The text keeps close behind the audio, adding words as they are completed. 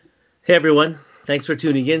Hey everyone, thanks for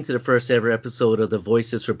tuning in to the first ever episode of the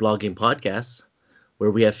Voices for Blogging podcast,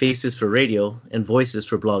 where we have faces for radio and voices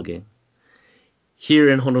for blogging. Here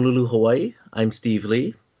in Honolulu, Hawaii, I'm Steve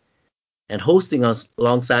Lee, and hosting us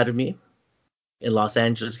alongside of me in Los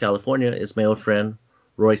Angeles, California is my old friend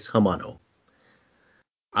Royce Hamano.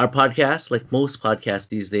 Our podcast, like most podcasts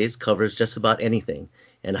these days, covers just about anything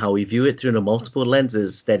and how we view it through the multiple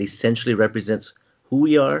lenses that essentially represents who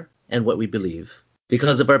we are and what we believe.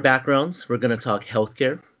 Because of our backgrounds, we're going to talk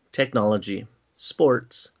healthcare, technology,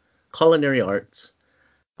 sports, culinary arts,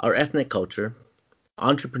 our ethnic culture,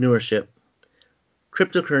 entrepreneurship,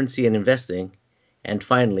 cryptocurrency and investing, and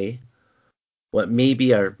finally, what may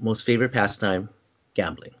be our most favorite pastime,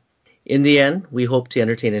 gambling. In the end, we hope to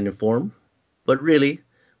entertain and inform, but really,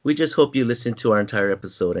 we just hope you listen to our entire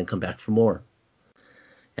episode and come back for more.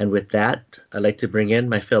 And with that, I'd like to bring in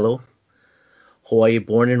my fellow Hawaii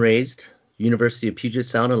born and raised, University of Puget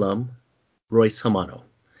Sound alum, Royce Hamano.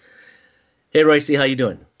 Hey, Royce, how you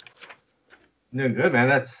doing? Doing good, man.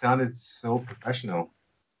 That sounded so professional.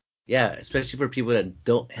 Yeah, especially for people that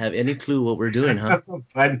don't have any clue what we're doing, huh?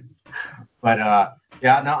 Yeah,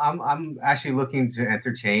 no, I'm actually looking to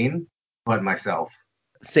entertain, but myself.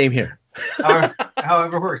 Same here.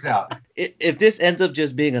 However works out. If this ends up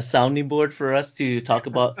just being a sounding board for us to talk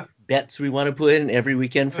about bets we want to put in every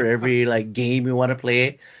weekend for every game we want to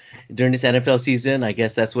play during this NFL season, I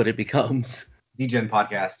guess that's what it becomes. DGen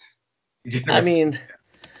podcast. I mean,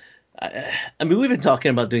 we've been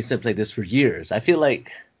talking about doing something like this for years. I feel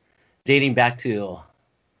like dating back to,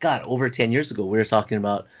 God, over 10 years ago, we were talking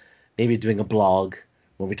about maybe doing a blog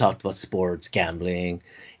where we talked about sports, gambling,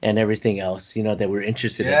 and everything else, that we're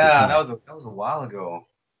interested in at the Yeah, time. that was a while ago.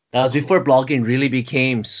 That was before blogging really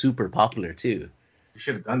became super popular too. We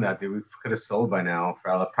should have done that, dude. We could have sold by now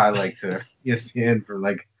for probably like to ESPN for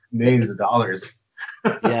like millions of dollars.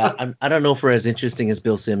 Yeah, I don't know if we're as interesting as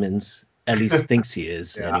Bill Simmons at least thinks he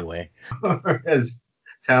is Yeah. anyway. Or as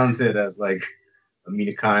talented as like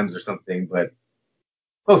Amina Kimes or something, but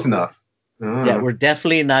close enough. Yeah, we're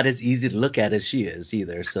definitely not as easy to look at as she is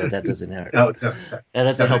either, so that doesn't hurt. No, That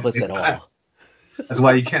doesn't help us definitely at not. all. That's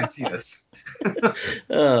why you can't see us.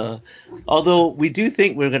 Uh, although we do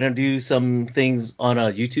think we're gonna do some things on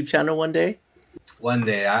a YouTube channel one day. One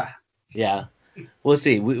day, Yeah, we'll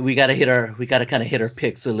see. We gotta kind of hit our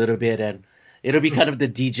picks a little bit, and it'll be kind of the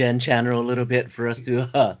DGen channel a little bit for us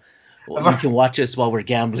to. You can watch us while we're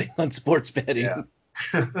gambling on sports yeah. betting.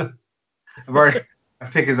 My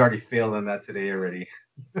pick has already failed on that today already.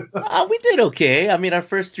 We did okay. I mean, our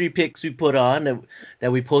first three picks we put on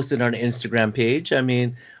that we posted on our Instagram page. I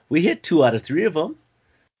mean, we hit 2 out of 3 of them.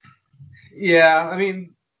 Yeah, I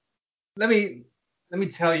mean, let me let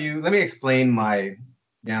me explain my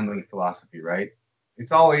gambling philosophy, right?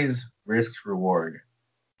 It's always risk reward.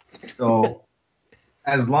 So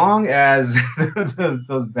as long as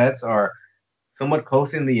those bets are somewhat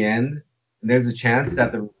close in the end, and there's a chance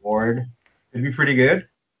that the reward could be pretty good.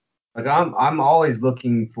 Like I'm always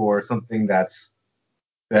looking for something that's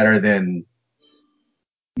better than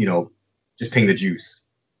just paying the juice.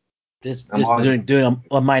 I'm Just always doing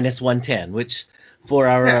a minus 110, which for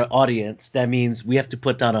yeah, our audience that means we have to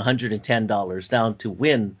put down $110 down to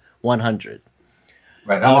win 100.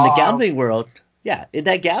 right. Now, in the gambling world, yeah, in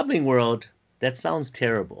that gambling world, that sounds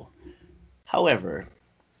terrible. However,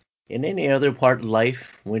 in any other part of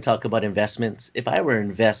life, when we talk about investments, if I were to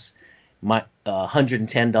invest my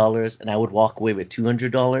 $110 and I would walk away with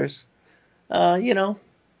 $200, uh, you know,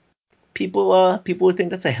 people would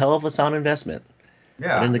think that's a hell of a sound investment. But in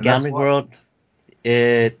yeah, the and that's gambling what world,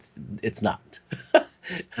 it's not.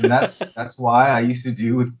 and that's why I used to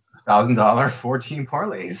do $1,000 14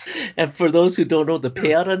 parlays. And for those who don't know what the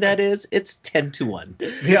payout on that is, it's 10 to 1.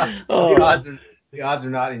 Yeah, Oh, the odds are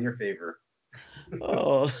not in your favor.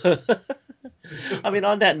 oh. I mean,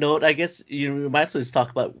 on that note, I guess we might as well just talk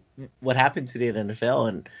about what happened today in the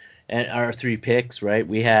NFL and our three picks. Right,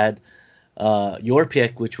 we had your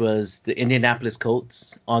pick, which was the Indianapolis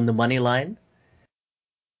Colts on the money line,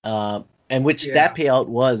 and which that Yeah. payout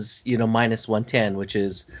was minus 110, which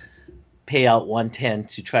is payout 110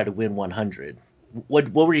 to try to win 100.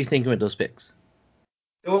 What were you thinking with those picks?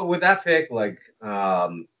 So with that pick, I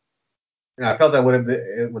felt that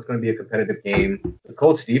it was going to be a competitive game. The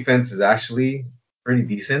Colts defense is actually pretty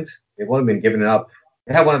decent. They've only been giving it up.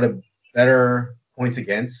 They have one of the better points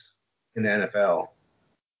against in the NFL.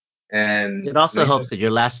 And It also helps that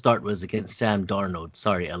your last start was against Sam Darnold.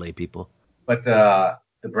 Sorry, LA people. but the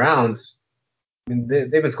Browns, I mean, they've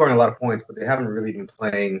been scoring a lot of points, but they haven't really been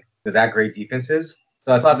playing that great defenses.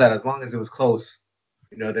 So I thought that as long as it was close,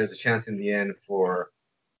 there's a chance in the end for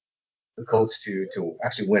the Colts to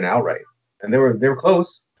actually win outright, and they were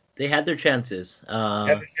close. They had their chances. They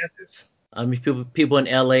had their chances. I mean, people in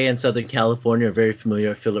LA and Southern California are very familiar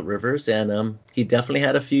with Philip Rivers, and he definitely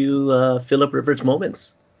had a few Philip Rivers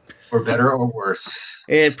moments. For better or worse.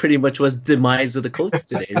 It pretty much was demise of the Colts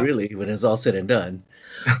today, really, when it's all said and done.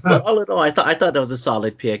 But all in all, I thought that was a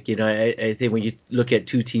solid pick. You know, I think when you look at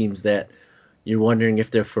two teams that you're wondering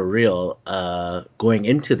if they're for real going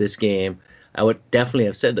into this game, I would definitely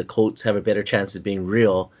have said the Colts have a better chance of being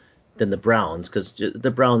real than the Browns, because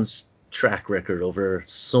the Browns' track record over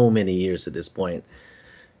so many years at this point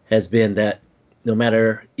has been that no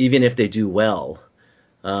matter, even if they do well,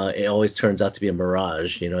 it always turns out to be a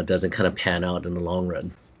mirage. You know, it doesn't kind of pan out in the long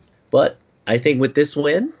run. But I think with this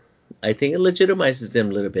win, I think it legitimizes them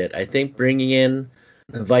a little bit. I think bringing in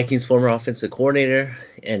the Vikings' former offensive coordinator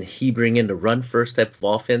and he bringing the run first type of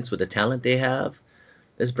offense with the talent they have,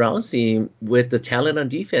 this Browns team with the talent on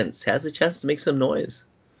defense has a chance to make some noise.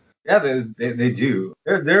 Yeah, they do.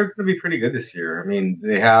 They're going to be pretty good this year. I mean,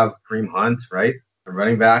 they have Kareem Hunt, right? The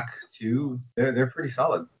running back too. They're pretty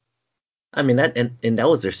solid. I mean and that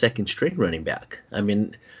was their second string running back. I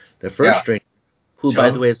mean, their first Yeah, string, who by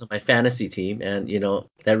the Chubb. way is on my fantasy team, and you know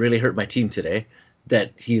that really hurt my team today,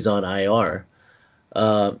 that he's on IR.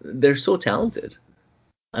 They're so talented.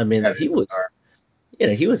 I mean, Yeah, they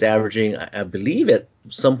are. he was averaging, I believe, at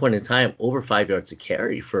some point in time over 5 yards a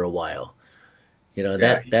carry for a while. You know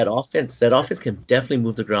Yeah, that offense can definitely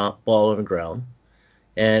move the ball on the ground,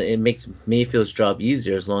 and it makes Mayfield's job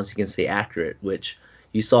easier as long as he can stay accurate, which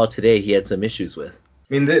you saw today he had some issues with.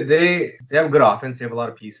 I mean, they have a good offense. They have a lot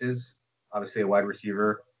of pieces. Obviously, a wide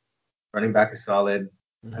receiver, running back is solid.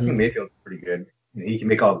 I Hmm. think Mayfield's pretty good. He can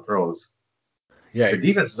make all the throws. Their Right.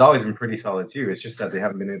 defense has always been pretty solid too. It's just that they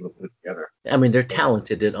haven't been able to put it together. I mean, they're But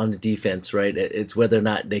talented on the defense, right? It's whether or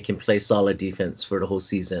not they can play solid defense for the whole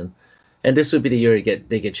season. And this would be the year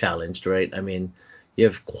they get challenged, right? I mean, you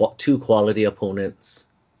have two quality opponents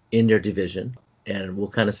in their division, and we'll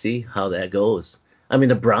kind of see how that goes. I mean,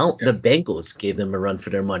 yeah, the Bengals gave them a run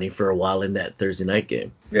for their money for a while in that Thursday night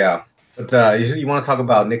game. yeah. But you want to talk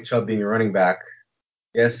about Nick Chubb being a running back?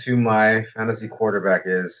 Guess who my fantasy quarterback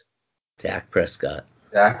is? Dak Prescott.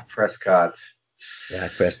 Dak Prescott.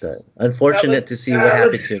 Dak Prescott. That Unfortunate looked to see what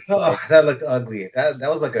happened to him today. that looked ugly. That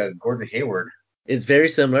was like a Gordon Hayward. It's very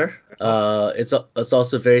similar. It's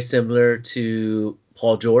also very similar to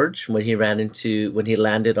Paul George when he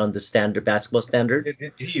landed on the standard basketball standard.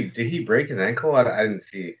 Did he break his ankle? I didn't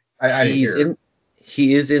see. I didn't He's hear. in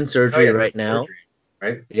he is in Oh surgery yeah, right now. surgery,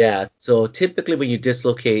 right? Yeah. So typically when you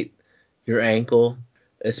dislocate your ankle,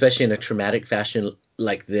 especially in a traumatic fashion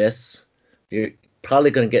like this, you're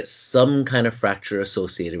probably going to get some kind of fracture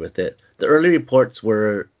associated with it. The early reports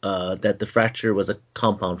were that the fracture was a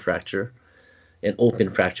compound fracture, an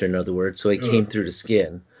open fracture, in other words, so it Ugh. came through the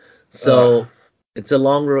skin. Ugh. So it's a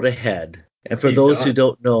long road ahead. And for He's those who done.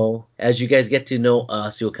 don't know, as you guys get to know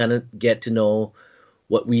us, you'll kind of get to know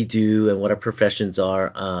what we do and what our professions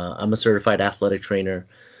are. I'm a certified athletic trainer.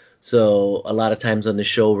 So a lot of times on the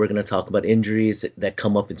show, we're going to talk about injuries that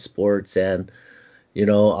come up in sports. And, you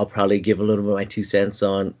know, I'll probably give a little bit of my 2 cents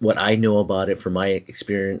on what I know about it from my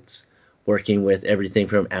experience working with everything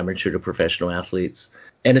from amateur to professional athletes.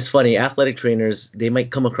 And it's funny, athletic trainers, they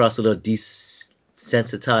might come across a little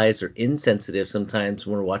desensitized or insensitive sometimes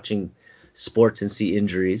when we're watching sports and see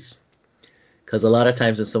injuries. Because a lot of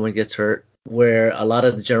times when someone gets hurt, where a lot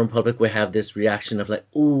of the general public will have this reaction of like,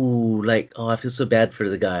 ooh, like, oh, I feel so bad for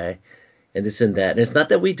the guy, and this and that. And it's not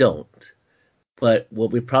that we don't, but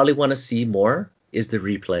what we probably want to see more is the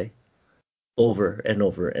replay over and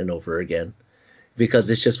over and over again, because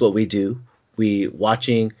it's just what we do. We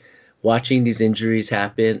watching these injuries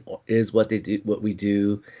happen is what they do, what we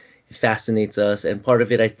do. It fascinates us, and part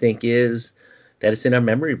of it, I think, is that it's in our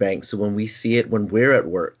memory bank. So when we see it when we're at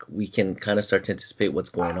work, we can kind of start to anticipate what's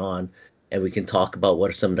going on, and we can talk about what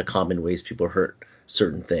are some of the common ways people hurt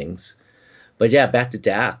certain things. But yeah, back to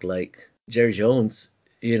Dak, like Jerry Jones,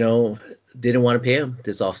 you know, didn't want to pay him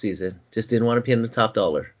this offseason. Just didn't want to pay him the top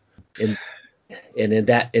dollar. And and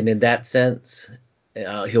in that sense,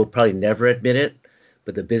 he'll probably never admit it,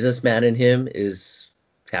 but the businessman in him is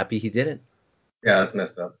happy he didn't. Yeah, that's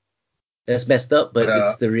messed up. That's messed up, But but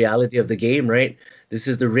it's the reality of the game, right? This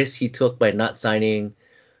is the risk he took by not signing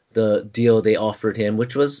the deal they offered him,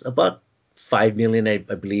 which was about 5 million, I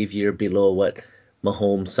believe, year below what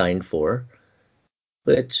Mahomes signed for,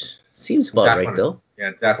 which seems about Dak right wanted, though.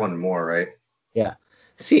 yeah, Dak wanted more, right? Yeah.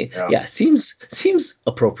 See, Yeah. yeah, seems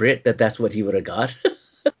appropriate that that's what he would have got.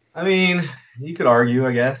 I mean, you could argue,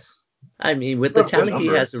 I guess. I mean, with Put the up good talent he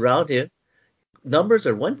has numbers. around him, numbers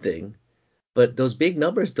are one thing, but those big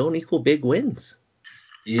numbers don't equal big wins.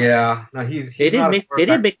 Yeah, no, he's not a They didn't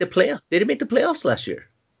quarterback. make the playoff. They didn't make the playoffs last year.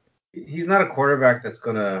 He's not a quarterback that's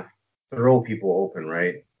gonna throw people open,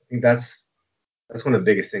 right? I think that's one of the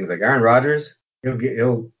biggest things. Like Aaron Rodgers,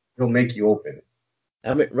 he'll make you open.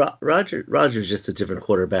 I mean, Rogers just a different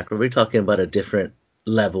quarterback. We're talking about a different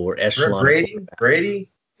level or echelon of quarterback.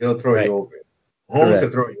 Brady, he'll throw you Right. open. Holmes will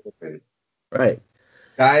Correct. throw you open. Right.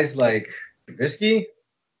 Guys like Trubisky,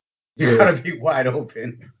 you Ugh. gotta be wide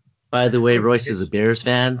open. By the way, He'll Royce is a hit Bears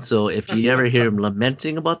fan, so if you ever hear him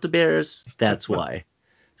lamenting about the Bears, that's you. why.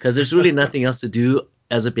 Because there's really nothing else to do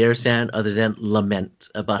as a Bears fan other than lament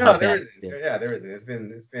about how No, there bad isn't. it's been. Yeah, there isn't.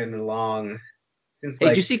 It's been long since Hey,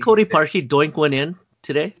 did you like see Cody Parkey '86. doink one in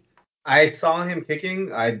today? I saw him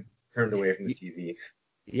kicking. I turned away from the TV.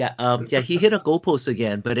 Yeah, he hit a goalpost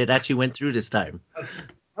again, but it actually went through this time.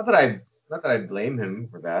 Not that I not that I blame him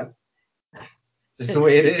for that. Just the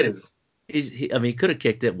way it He could have, is. I mean, he could have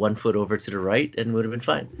kicked it 1 foot over to the right and would have been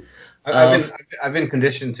fine. I, I've Um, been I've been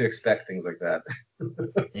conditioned to expect things like that.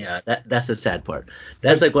 yeah, that's the sad part.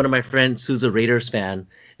 That's like That's one of my friends who's a Raiders fan,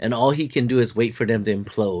 and all he can do is wait for them to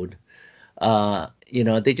implode.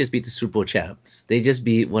 They just beat the Super Bowl champs. They just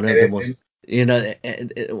beat one of the and most,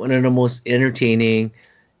 one of the most entertaining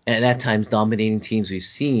and at times dominating teams we've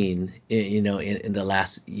seen, in the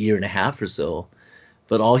last year and a half or so.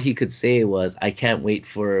 But all he could say was, "I can't wait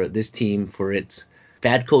for this team for its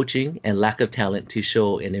bad coaching and lack of talent to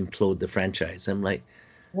show and implode the franchise." I'm like,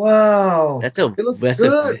 wow, that's a they look that's a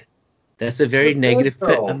good. that's a They very look good negative.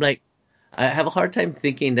 I'm though. like, I have a hard time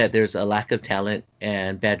thinking that there's a lack of talent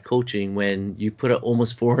and bad coaching when you put up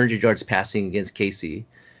almost 400 yards passing against Casey,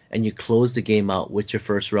 and you close the game out with your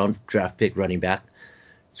first round draft pick running back,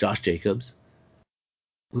 Josh Jacobs,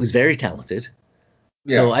 who's very talented.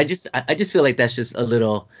 So Yeah, I just feel like that's just a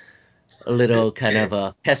little kind of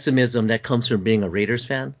a pessimism that comes from being a Raiders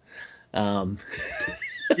fan. Um,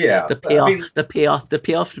 yeah. I mean, the payoff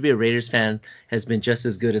to be a Raiders fan has been just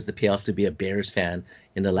as good as the payoff to be a Bears fan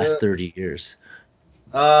in the last uh, 30 years.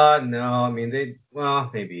 no. I mean,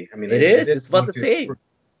 maybe. I mean, It they is. did It's about the same.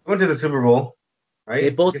 went to the Super Bowl, right? I guess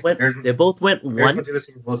They both went Bears went to the once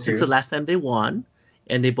Super Bowl since the too. last time they won,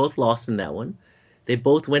 and they both lost in that one. They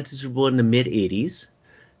both went to Super Bowl in the mid '80s.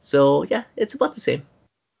 So yeah, it's about the same,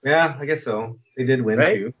 Yeah, I guess so. They did win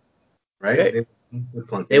right? too, right? Right. They won with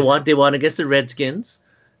Plunkett. They won against the Redskins,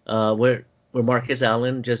 where Marcus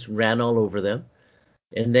Allen just ran all over them.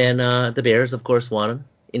 And then the Bears, of course, won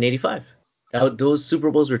in '85. Now, those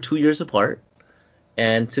Super Bowls were 2 years apart,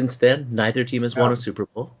 and since then, neither team has won a Um, Super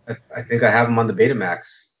Bowl. I think I have them on the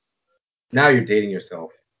Betamax. Now you're dating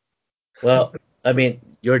yourself. Well, I mean,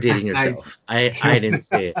 you're dating Nice. yourself. I didn't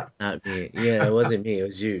say it, not me. Yeah, it wasn't me. It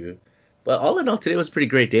was you. But all in all, today was a pretty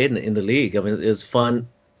great day in the league. I mean, it was fun.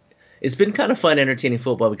 It's been kind of fun, entertaining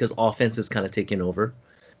football because offense is kind of taking over.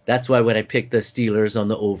 That's why when I picked the Steelers on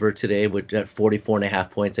the over today with at 44 and a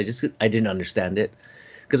half points, I didn't understand it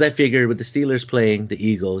because I figured with the Steelers playing the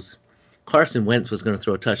Eagles, Carson Wentz was going to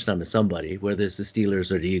throw a touchdown to somebody, whether it's the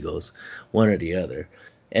Steelers or the Eagles, one or the other.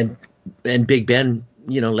 And Big Ben,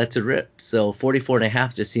 lets it rip. So 44 and a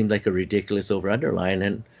half just seemed like a ridiculous over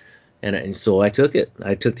underline and so I took it.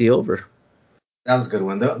 I took the over. That was a good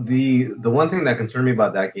one. The one thing that concerned me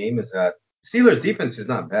about that game is that Steelers defense is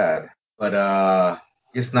not bad, but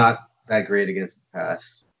it's not that great against the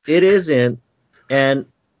pass. It isn't, and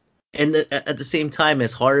at the same time,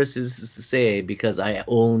 as hard as this is to say, because I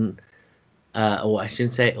own, I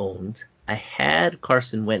shouldn't say I owned. I had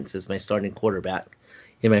Carson Wentz as my starting quarterback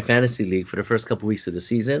in my fantasy league for the first couple weeks of the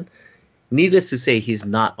season. Needless to say, he's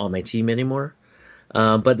not on my team anymore.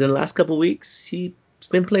 But in the last couple weeks, he's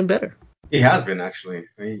been playing better. He has been actually.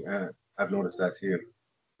 I've noticed that too.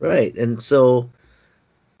 Right. And so,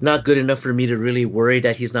 not good enough for me to really worry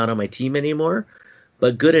that he's not on my team anymore,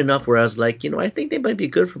 but good enough where I was like, I think they might be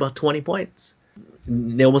good for about 20 points.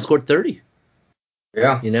 They almost scored 30,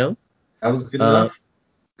 Yeah, you know? that was good Uh, enough.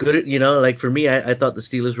 Good, like for me, I thought the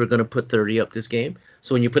Steelers were going to put 30 up this game.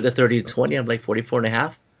 So when you put the 30 to 20, I'm like 44 and a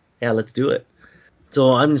half. Yeah, let's do it.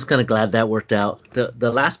 So I'm just kind of glad that worked out.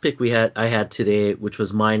 The last pick I had today, which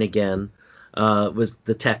was mine again, was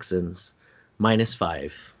the Texans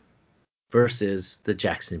 -5 versus the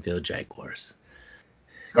Jacksonville Jaguars.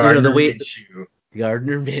 The Gardner way Minshew.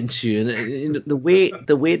 Gardner Minshew, and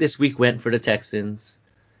the way this week went for the Texans,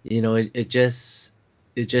 it just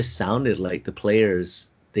sounded like the players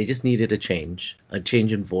they just needed a change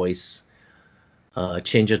in voice, a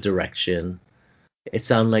change of direction. It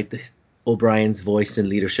sounded like O'Brien's voice and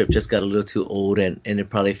leadership just got a little too old, and it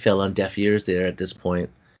probably fell on deaf ears there at this point.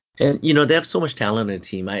 And they have so much talent on the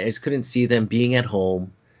team. I just couldn't see them being at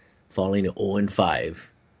home, falling to 0-5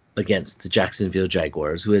 against the Jacksonville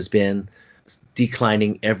Jaguars, who has been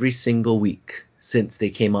declining every single week since they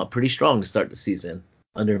came out pretty strong to start the season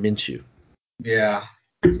under Minshew. Yeah,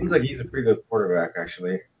 it seems like he's a pretty good quarterback,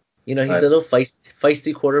 actually. He's a little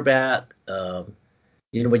feisty quarterback. When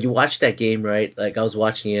you watch that game, right? Like I was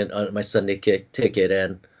watching it on my Sunday ticket,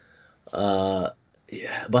 and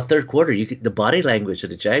about third quarter, the body language of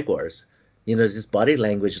the Jaguars. This body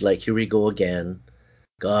language, like here we go again.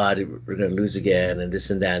 God, we're gonna lose again, and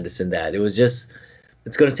this and that, and this and that.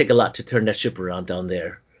 It's gonna take a lot to turn that ship around down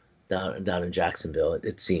there, down in Jacksonville.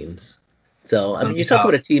 It seems. So I mean, you talk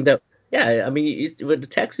about a team that, yeah. I mean, with the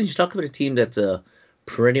Texans, you talk about a team that's a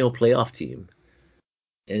perennial playoff team,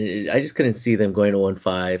 and I just couldn't see them going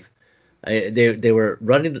 0-5. They were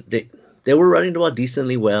running they were running the ball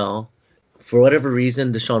decently well. For whatever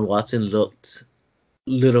reason, Deshaun Watson looked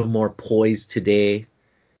a little more poised today.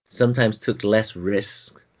 Sometimes took less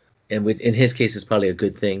risk, and in his case, it's probably a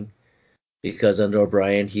good thing because under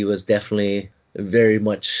O'Brien, he was definitely very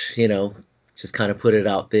much just kind of put it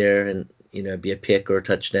out there and be a pick or a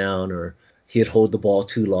touchdown, or he'd hold the ball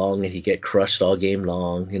too long and he'd get crushed all game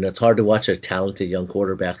long. It's hard to watch a talented young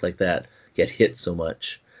quarterback like that get hit so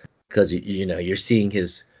much because you're seeing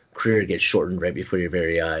his career get shortened right before your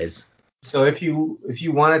very eyes. So if you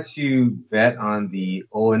wanted to bet on the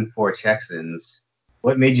 0-4 Texans,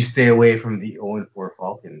 what made you stay away from the 0-4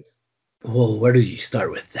 Falcons? Whoa, where do you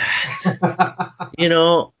start with that?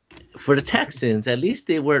 For the Texans, at least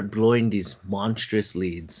they weren't blowing these monstrous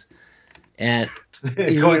leads, and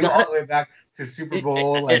going all the way back to Super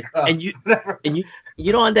Bowl, whatever.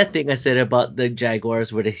 On that thing I said about the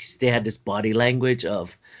Jaguars, where they had this body language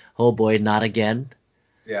of, oh boy, not again.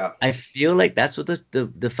 Yeah, I feel like that's what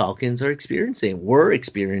the Falcons are experiencing. Were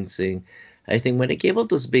experiencing, I think, when they gave up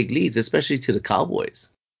those big leads, especially to the Cowboys.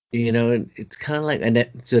 It's kind of like,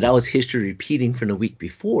 so that was history repeating from the week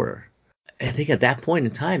before. I think at that point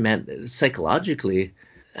in time, man, psychologically,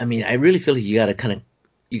 I mean, I really feel like you got to kind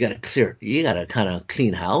of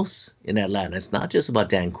clean house in Atlanta. It's not just about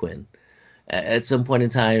Dan Quinn. At some point in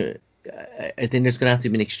time, I think there's going to have to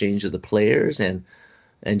be an exchange of the players and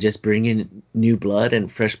just bring in new blood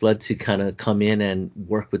and fresh blood to kind of come in and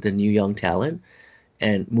work with the new young talent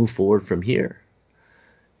and move forward from here.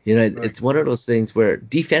 Right. It's one of those things where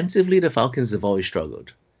defensively the Falcons have always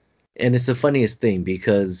struggled. And it's the funniest thing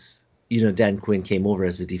because, Dan Quinn came over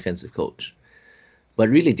as a defensive coach. But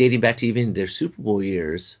really dating back to even their Super Bowl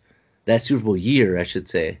years, that Super Bowl year, I should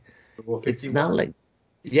say, it's not like,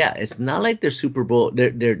 it's not like their Super Bowl,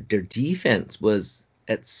 their defense was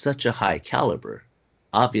at such a high caliber.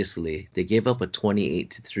 Obviously, they gave up a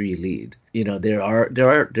 28-3 lead. There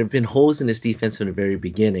have been holes in this defense from the very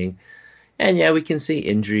beginning. And yeah, we can say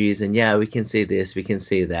injuries, and yeah, we can say this, we can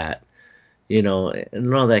say that, and all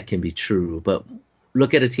that can be true. But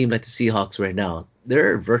look at a team like the Seahawks right now.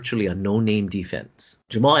 They're virtually a no-name defense.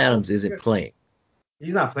 Jamal Adams isn't playing.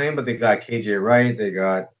 He's not playing, but they got KJ Wright. They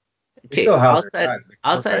still have their guys.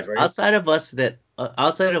 Outside of us that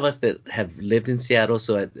have lived in Seattle,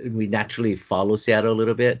 so we naturally follow Seattle a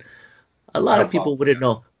little bit. A lot of people wouldn't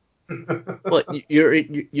know. Well,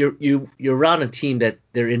 you're around a team that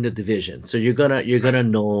they're in the division, so you're gonna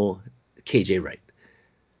know KJ Wright.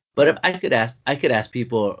 But if I could ask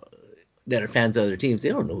people that are fans of other teams, they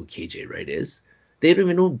don't know who KJ Wright is. They don't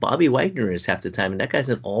even know who Bobby Wagner is half the time, and that guy's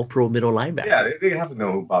an all-pro middle linebacker. Yeah, they have to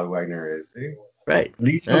know who Bobby Wagner is. Right.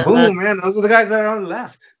 Legion of Boom, man. Those are the guys that are on the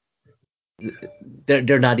left.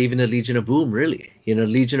 They're not even a Legion of Boom, really.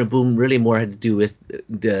 Legion of Boom really more had to do with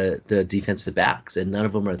the defensive backs, and none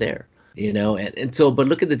of them are there. And so, but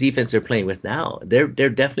look at the defense they're playing with now. They're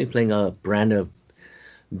definitely playing a brand of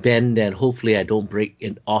bend, and hopefully I don't break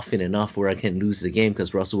it often enough where I can lose the game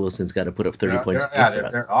because Russell Wilson's got to put up 30 points.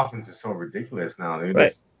 Their offense is so ridiculous now. They're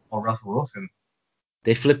just all Russell Wilson.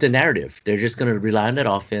 They flipped the narrative. They're just going to rely on that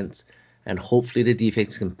offense, and hopefully the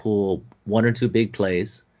defense can pull one or two big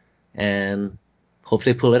plays, and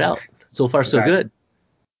hopefully pull it out. So far, so good.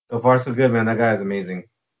 So far, so good, man. That guy is amazing.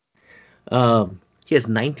 He has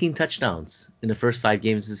 19 touchdowns in the first 5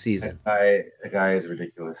 games of the season. That guy is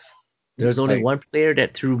ridiculous. There's only one player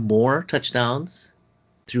that threw more touchdowns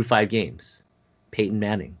through 5 games. Peyton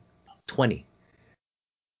Manning, 20.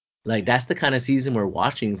 Like, that's the kind of season we're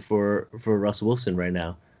watching for Russell Wilson right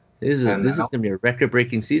now. This is going to be a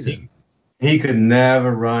record-breaking season. He could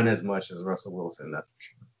never run as much as Russell Wilson, that's for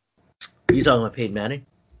sure. You talking about Peyton Manning?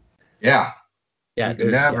 Yeah. Yeah,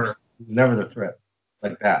 never the threat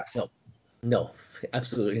like that. No,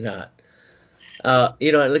 absolutely not.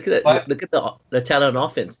 Look at the talent on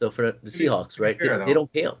offense though for the Seahawks, right? They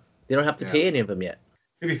don't pay them. They don't have to pay any of them yet.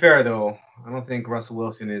 To be fair, though, I don't think Russell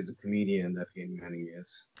Wilson is the comedian that Peyton Manning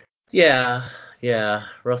is. Yeah, yeah.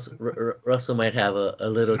 Russell might have a He's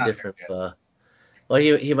little not there different. yet. Well,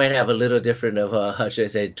 he might have a little different of how should I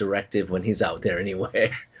say directive when he's out there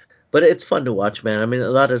anyway. But it's fun to watch, man. I mean, a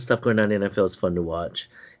lot of stuff going on in the NFL is fun to watch.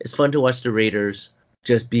 It's fun to watch the Raiders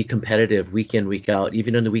just be competitive week in, week out,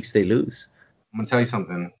 even in the weeks they lose. I'm gonna tell you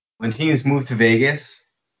something. When teams move to Vegas,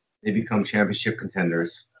 they become championship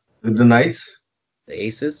contenders. The Knights, The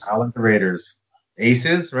Aces. I like the Raiders.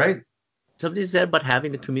 Aces, right? Something said about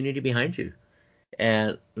having the community behind you.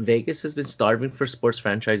 And Vegas has been starving for sports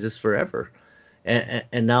franchises forever.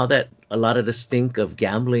 And now that a lot of the stink of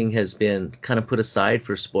gambling has been kind of put aside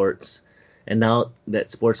for sports, and now that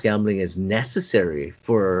sports gambling is necessary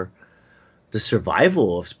for the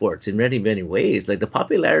survival of sports in many, many ways, like the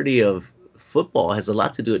popularity of football has a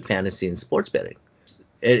lot to do with fantasy and sports betting.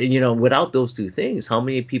 And without those two things, how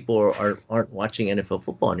many people aren't watching NFL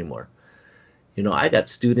football anymore? I got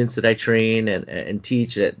students that I train and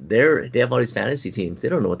teach that they have all these fantasy teams. They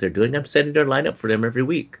don't know what they're doing. I'm setting their lineup for them every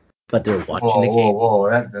week, but they're watching Whoa, the whoa,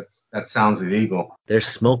 game. whoa! That sounds illegal. They're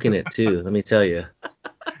smoking it too. Let me tell you,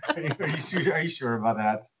 Are you sure? Are you sure about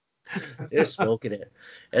that? they're smoking it.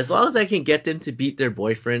 As long as I can get them to beat their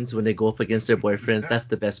boyfriends when they go up against their boyfriends, that's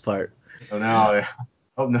the best part. Oh no!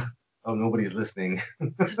 Oh no! Oh, nobody's listening.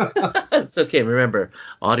 It's okay. Remember,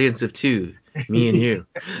 audience of two, me and you.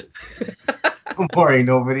 Don't worry,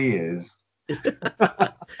 nobody is.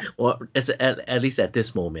 Well, it's at least at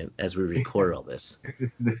this moment as we record all this.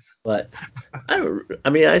 This- But I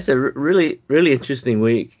mean, I said really, really interesting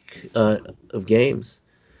week of games.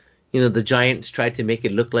 The Giants tried to make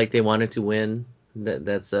it look like they wanted to win.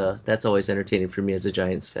 That's always entertaining for me as a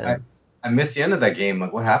Giants I, fan. I missed the end of that game.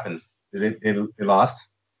 Like, what happened? Did they lost?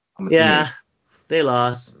 I'm assuming. Yeah, they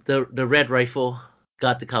lost. The Red Rifle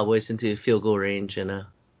got the Cowboys into field goal range and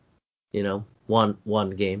one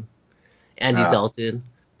game. Andy Uh, Dalton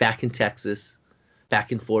back in Texas,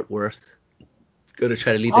 back in Fort Worth, going to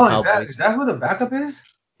try to lead the oh, is Cowboys. that who the backup is?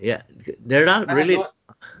 Yeah, they're not I had really, no.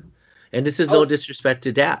 and this is Oh, no disrespect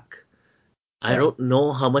to Dak. I yeah. don't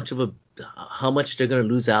know how much they're going to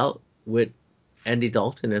lose out with Andy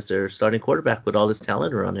Dalton as their starting quarterback with all this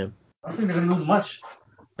talent around him. I don't think they're gonna lose much.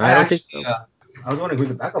 I don't think so. I was wondering who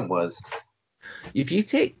the backup was. If you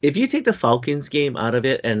take the Falcons game out of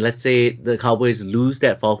it, and let's say the Cowboys lose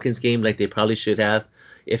that Falcons game like they probably should have,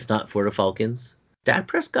 if not for the Falcons, Dak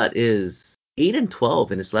Prescott is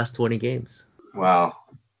 8-12 in his last 20 games. Wow.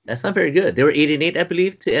 That's not very good. They were 8-8, I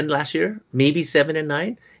believe, to end last year. Maybe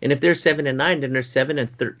 7-9. And if they're 7-9, then they're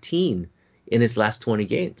 7-13 in his last 20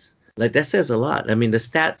 games. Like that says a lot. I mean, the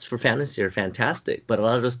stats for fantasy are fantastic, but a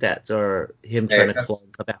lot of those stats are him trying Hey, to claw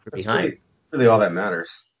and come back from that's behind. really all that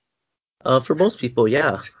matters. For most people,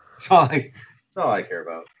 yeah. That's all I care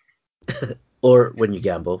about. Or when you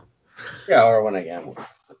gamble, Yeah, or when I gamble.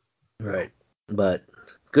 right? But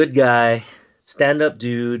good guy, stand up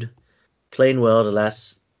dude, playing well the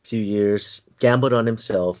last few years. Gambled on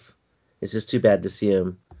himself. It's just too bad to see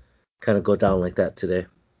him kind of go down like that today.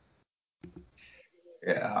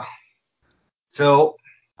 Yeah. So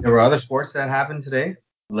there were other sports that happened today.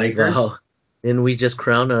 Wow. Lakers. Didn't we just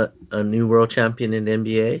crown a new world champion in the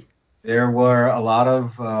NBA? There were a lot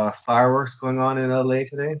of fireworks going on in LA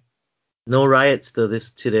today. No riots though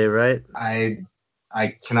this today, right? I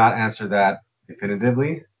I cannot answer that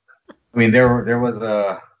definitively. I mean, there was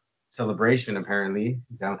a celebration apparently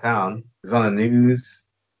downtown. It was on the news.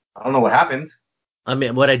 I don't know what happened. I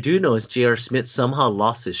mean, what I do know is J.R. Smith somehow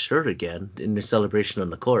lost his shirt again in the celebration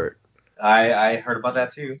on the court. I heard about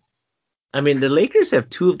that too. I mean, the Lakers have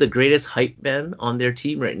two of the greatest hype men on their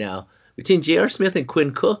team right now. Between J.R. Smith and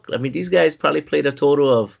Quinn Cook, I mean, these guys probably played a total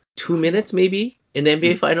of 2 minutes maybe in the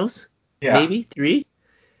NBA Finals. Yeah, Maybe three.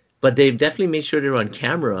 But they've definitely made sure they're on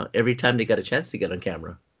camera every time they got a chance to get on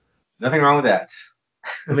camera. nothing wrong with that.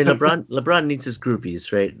 I mean, LeBron needs his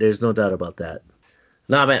groupies, right? There's no doubt about that.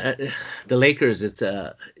 No, man, the Lakers, it's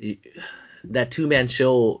that two-man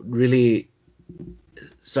show really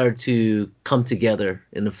started to come together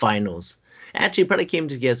in the finals. Actually, it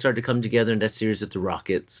probably started to come together in that series with the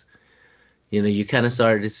Rockets. You kind of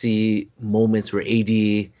started to see moments where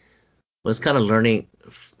AD was kind of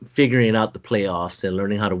figuring out the playoffs and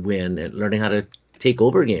learning how to win and learning how to take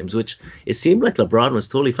over games, which it seemed like LeBron was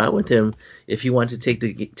totally fine with him if he wanted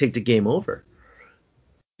to take the game over.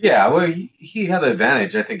 Yeah, well, he had the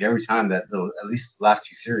advantage. I think every time at least the last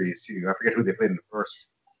two series too. I forget who they played in the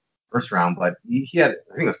first round, but he had.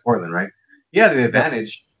 I think it was Portland, right? He had the Yep.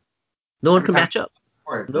 advantage No one every can time. match up.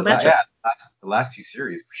 No Yeah, matchup. the last two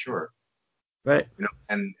series for sure. Right.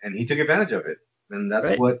 And he took advantage of it, and that's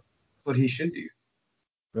Right. what he should do.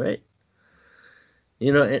 right?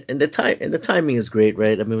 And the timing is great,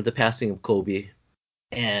 right? I mean, with the passing of Kobe,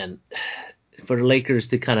 and for the Lakers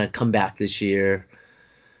to kind of come back this year,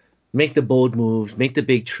 make the bold move, make the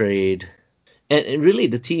big trade, and really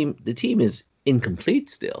the team is incomplete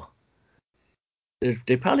still.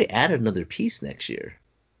 They probably add another piece next year.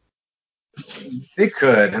 They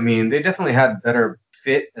could. I mean, they definitely had better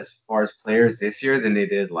fit as far as players this year than they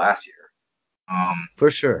did last year. For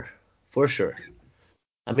sure, for sure.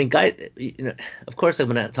 I mean, of course I'm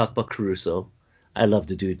gonna talk about Caruso. I love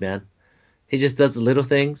the dude, man. He just does the little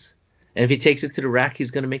things, and if he takes it to the rack,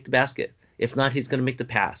 he's gonna make the basket. If not, he's gonna make the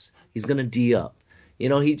pass. He's gonna D up.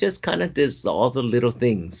 He just kind of does all the little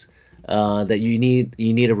things that you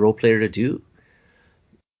need a role player to do.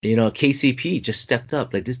 KCP just stepped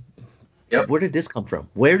up like this. yep. Where did this come from?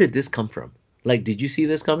 Where did this come from? Like, did you see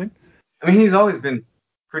this coming? I mean, he's always been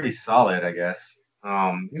pretty solid, I guess.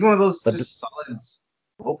 He's one of those But the, just solid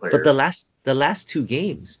role but the players. last two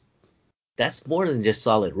games, that's more than just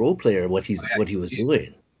solid role player. Oh, What he was yeah,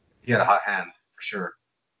 doing. he had a hot hand for sure.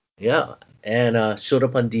 Yeah, and showed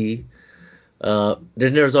up on D. Then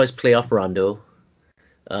there was always playoff Rondo.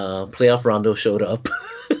 Playoff Rondo showed up.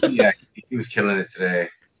 Yeah, he was killing it today.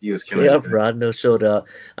 He was killing it Playoff today. Rondo showed up.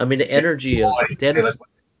 I mean, He the was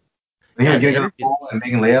yeah, the getting to the energy, hole and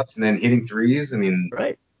making layups and then hitting threes. I mean,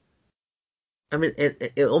 right? I mean,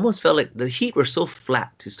 it almost felt like the Heat were so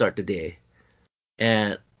flat to start the day,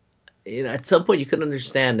 and at some point you could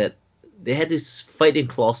understand that they had to fight and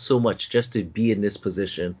claw so much just to be in this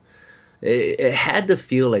position. It had to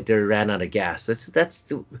feel like they ran out of gas. That's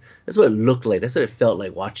what it looked like. That's what it felt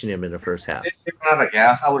like watching him in the first half. they ran out of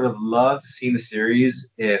gas. I would have loved to see the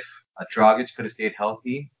series if Dragic could have stayed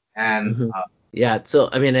healthy and Hmm. Yeah. So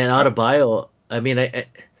I mean, and Adebayo. I mean, I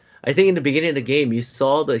think in the beginning of the game you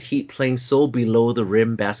saw the Heat playing so below the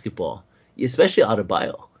rim basketball, especially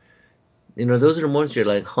Adebayo. Those are the moments you're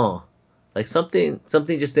like, huh, like something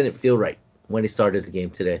just didn't feel right when he started the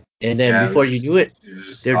game today. And then yeah, before you knew it, it was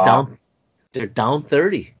just they're soft. down they're down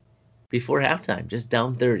 30 before halftime, just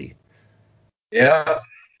down 30. Yeah,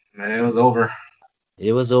 and it was over.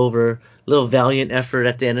 It was over. A little valiant effort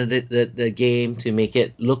at the end of the game to make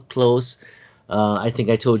it look close. I think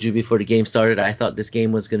I told you before the game started, I thought this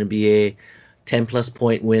game was going to be a 10 plus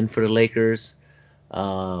point win for the Lakers.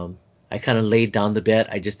 I kind of laid down the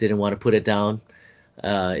bet. I just didn't want to put it down.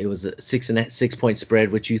 It was a 6 point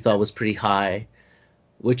spread, which you thought was pretty high,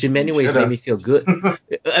 which in You many ways should made have. me feel good.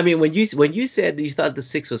 I mean, when you said you thought the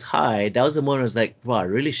six was high, that was the moment I was like, wow, I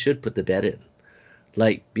really should put the bet in.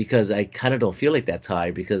 Like, because I kind of don't feel like that's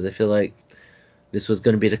high, because I feel like this was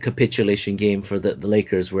going to be the capitulation game for the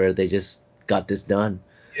Lakers where they just got this done.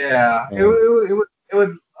 Yeah, Um, it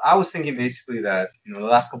would. I was thinking basically that the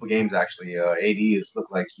last couple games actually, AD has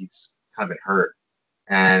looked like he's kind of been hurt,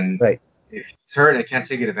 and right. if he's hurt and can't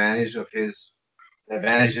take advantage of his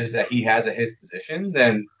advantages that he has at his position,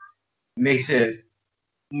 then it makes it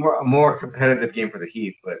a more competitive game for the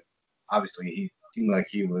Heat. But obviously, he seemed like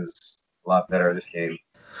he was a lot better this game,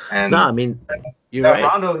 No, and I mean, you're that right.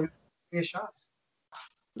 Rondo, he was taking shots.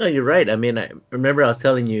 No, you're right. I mean, I remember I was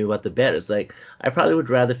telling you about the bet. It's like I probably would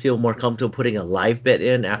rather feel more comfortable putting a live bet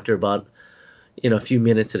in after about a few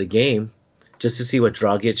minutes of the game, just to see what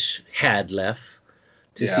Dragic had left,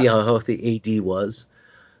 to see Yeah, how healthy AD was.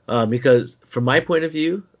 Because from my point of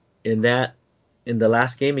view, in the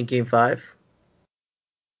last game in Game Five,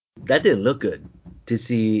 that didn't look good to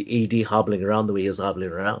see AD hobbling around the way he was hobbling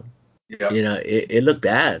around. yeah, It looked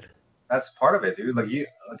bad. that's part of it, dude. Like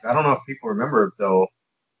I don't know if people remember though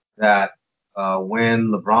that when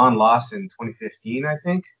LeBron lost in 2015, I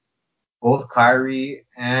think both Kyrie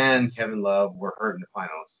and Kevin Love were hurt in the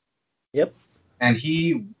finals, Yep. and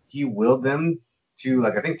he willed them to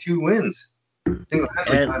like I think 2 wins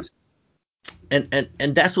single-handedly. And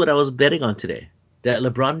and that's what I was betting on today. That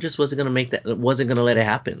LeBron just wasn't gonna let it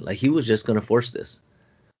happen. Like he was just gonna force this.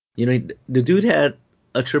 The dude had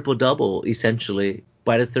a triple double essentially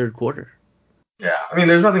by the third quarter. Yeah, I mean,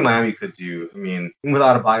 there's nothing Miami could do. I mean,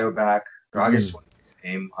 without a bio back, Dragic Mm-hmm. just won the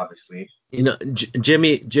game, obviously,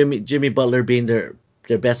 Jimmy Butler being their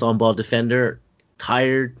best on ball defender,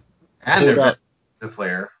 tired, and pulled their out. best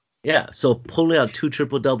player. Yeah, so pulling out two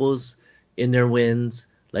triple doubles in their wins,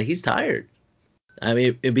 like he's tired. I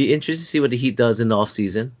mean, it'd be interesting to see what the Heat does in the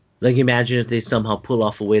offseason. Like, imagine if they somehow pull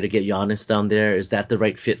off a way to get Giannis down there. Is that the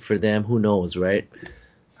right fit for them? Who knows, right?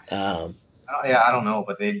 Um, Yeah, I don't know,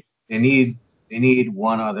 but they need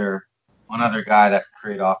one other guy that can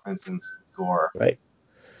create offense and score. right.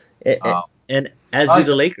 And, Um, and as I do like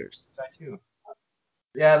the Lakers. that too.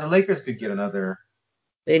 Yeah, the Lakers could get another.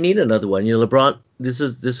 They need another one. LeBron. This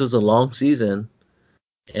was a long season,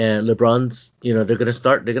 And LeBron's, they're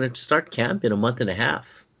gonna start camp in a month and a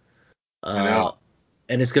half. I know.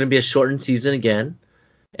 And it's gonna be a shortened season again.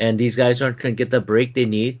 And these guys aren't gonna get the break they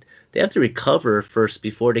need. They have to recover first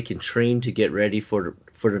before they can train to get ready for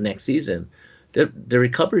the next season. The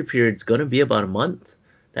recovery period's gonna be about a month.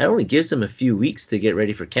 That only gives them a few weeks to get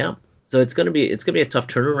ready for camp. So it's gonna be a tough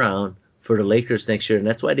turnaround for the Lakers next year, and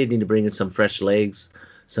that's why they need to bring in some fresh legs,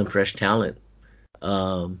 some fresh talent.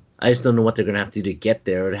 I just don't know what they're going to have to do to get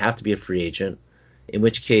there. It'd have to be a free agent. In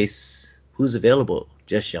which case, who's available?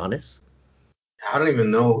 Just Giannis? I don't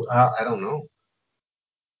even know. I don't know.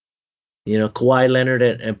 Kawhi Leonard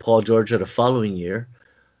and Paul George are the following year.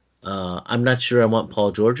 I'm not sure I want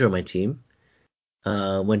Paul George on my team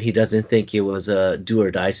when he doesn't think it was a do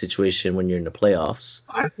or die situation when you're in the playoffs.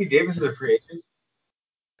 Anthony Davis is a free agent.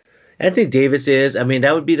 Anthony Davis is. I mean,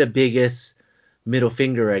 that would be the biggest middle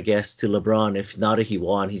finger, I guess, to LeBron. If now that he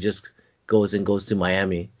won, he just goes to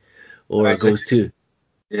Miami or Right, so, goes to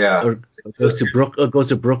yeah. or goes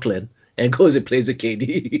to Brooklyn and goes and plays with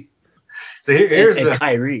KD So here's and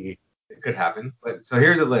Kyrie. It could happen, but so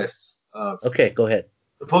here's a list of Okay, go ahead.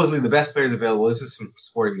 supposedly the best players available. This is some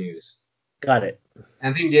sporting news. Got it.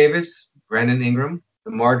 Anthony Davis, Brandon Ingram,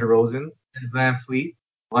 DeMar DeRozan, Ed Van Fleet,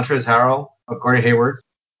 Montrezl Harrell, Gordon Hayward,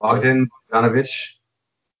 Bogdan Bogdanovic,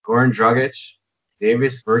 Goran Dragic,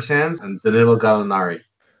 Davis Bertans, and Danilo Gallinari.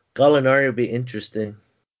 Gallinari would be interesting.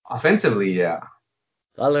 Offensively, yeah.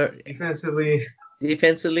 Defensively,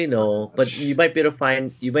 no. But you might be able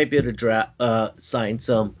to sign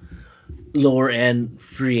some lower end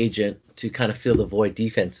free agent to kind of fill the void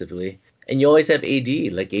defensively. And you always have AD.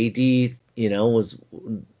 Like AD,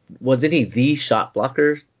 wasn't he the top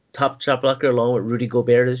shot blocker along with Rudy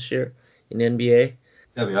Gobert this year in the NBA?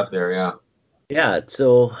 That'll be up there, yeah. Yeah,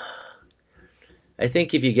 so I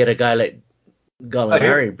think if you get a guy like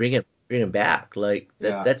Gallinari, bring him back. Like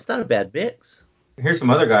that's not a bad mix. Here's some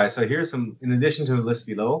other guys. So here's some, in addition to the list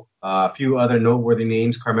below, a few other noteworthy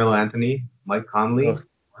names: Carmelo Anthony, Mike Conley,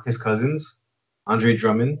 Marcus Cousins, Andre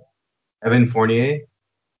Drummond, Evan Fournier,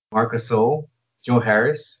 Marc Gasol, Joe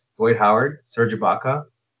Harris, Dwight Howard, Serge Ibaka,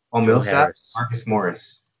 Paul Millsap, Marcus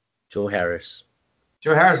Morris. Joe Harris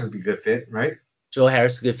would be a good fit, right? Joe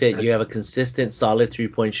Harris is a good fit. You have a consistent, solid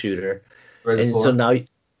 3-point shooter. And so now you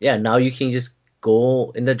can just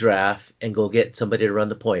go in the draft and go get somebody to run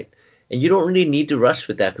the point. And you don't really need to rush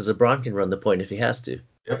with that because LeBron can run the point if he has to.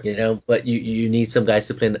 Yep. But you need some guys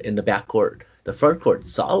to play in the back court. The front court,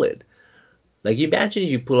 solid. Like, imagine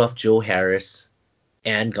you pull off Joe Harris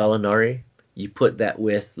and Gallinari. You put that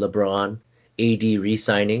with LeBron, AD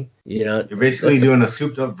re-signing. You're basically doing a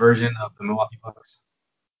souped-up version of the Milwaukee Bucks.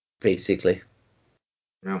 Basically.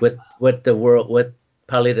 Yeah. With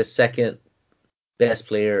probably the second best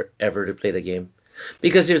player ever to play the game.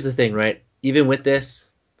 Because here's the thing, right? Even with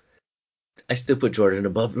this, I still put Jordan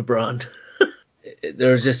above LeBron.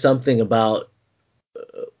 There's just something about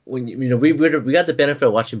when we got the benefit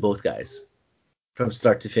of watching both guys from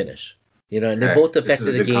start to finish. And they both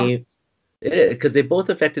affected the game. Because they both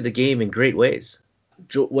affected the game in great ways.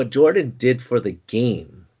 What Jordan did for the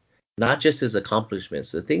game, not just his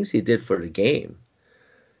accomplishments, the things he did for the game,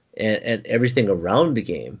 and everything around the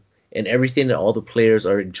game, and everything that all the players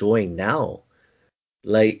are enjoying now.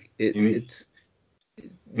 Like it's. You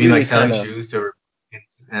mean like selling shoes to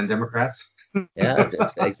Republicans and Democrats? Yeah,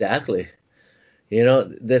 exactly.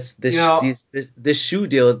 The shoe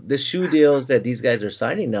deals that these guys are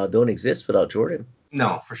signing now don't exist without Jordan.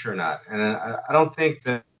 No, for sure not. And I don't think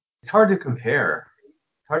that it's hard to compare.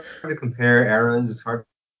 It's hard to compare eras. It's hard.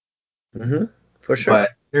 Mm-hmm. For sure.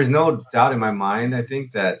 But there's no doubt in my mind. I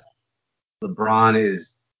think that LeBron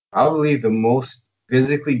is probably the most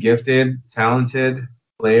physically gifted, talented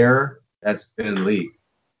player that's been in the league.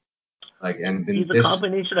 He's a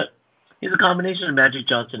combination of Magic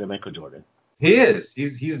Johnson and Michael Jordan. He is.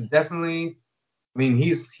 He's definitely. I mean,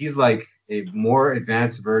 he's like a more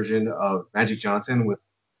advanced version of Magic Johnson with,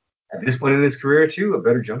 at this point in his career too, a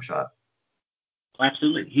better jump shot.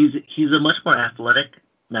 Absolutely. He's a much more athletic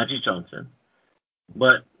Magic Johnson.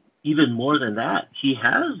 But even more than that, he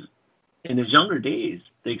has, in his younger days,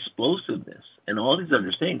 the explosiveness and all these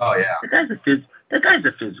other things. Oh, yeah. That guy's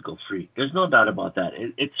a physical freak. There's no doubt about that.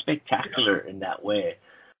 It's spectacular in that way.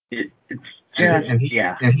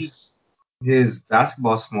 His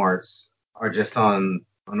basketball smarts are just on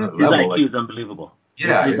another level. His IQ is unbelievable.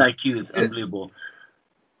 Yeah. His IQ is unbelievable.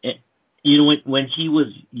 When he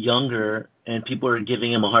was younger and people were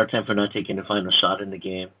giving him a hard time for not taking the final shot in the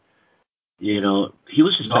game, he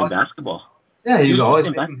was just playing basketball. Yeah, he's always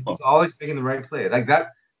making the right play. Like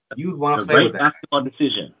that, you would want to play with that basketball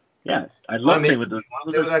decision. Yes, I love playing with those.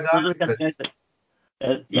 Those are the guys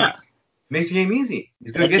Yeah, Makes the game easy.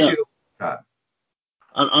 He's gonna like get you the shot.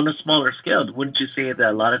 on a smaller scale, wouldn't you say that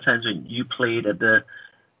a lot of times when you played at the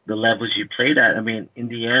levels you played at, I mean, in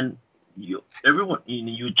the end, you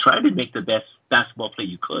try to make the best basketball play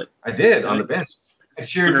you could. I did on Right? the bench. I One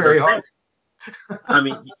cheered of those very hard. things. I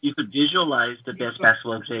mean, you could visualize the best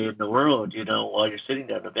basketball play in the world, while you're sitting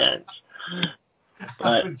there on the bench. I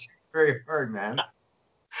But would cheer very hard, man.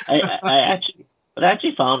 I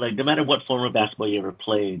actually found like no matter what form of basketball you ever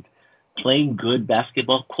played, playing good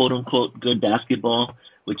basketball, quote unquote good basketball,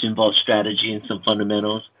 which involves strategy and some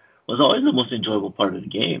fundamentals, was always the most enjoyable part of the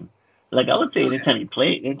game. Like I would say, anytime you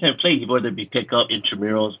play, you whether it be pickup,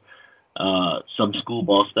 intramurals, some school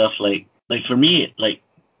ball stuff. Like for me, like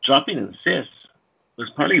dropping an assist was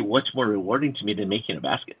probably much more rewarding to me than making a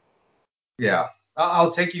basket. Yeah,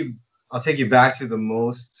 I'll take you. I'll take you back to the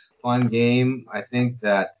most fun game I think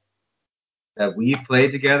that we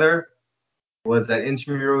played together was that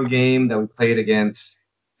intramural game that we played against.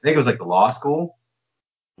 I think it was like the law school.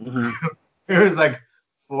 Hmm. It was like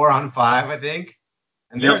 4-on-5, I think.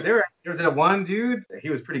 And Yep. there was that one dude. He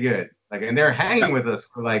was pretty good. Like, and they're hanging Yep. with us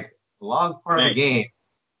for like a long part of the Right. game.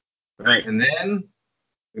 Right. And then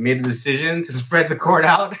we made the decision to spread the court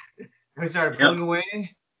out. And we started Yep. pulling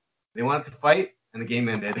away. They wanted to fight, and the game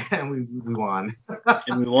ended, and we won.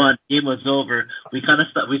 And we won. Game was over. We kind of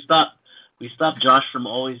we stopped Josh from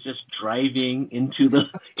always just driving into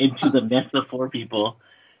the mess of four people.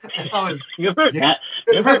 I was, Remember yeah, that?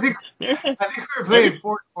 because Remember? Remember? I think we were Every playing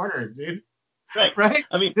four corners, dude. right. Right?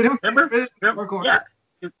 I mean, Didn't we remember? split it in Remember? four corners?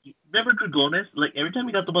 Yeah. Remember Dragonis? Like every time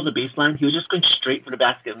he got the ball on the baseline, he was just going straight for the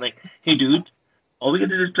basket. I'm like, hey, dude, all we got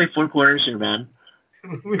to do is play four corners here, man.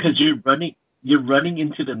 Because you're running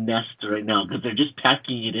into the nest right now because they're just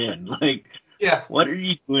packing it in. Like, Yeah. what are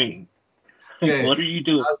you doing? Like, Okay. what are you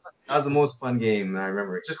doing? That was the most fun game I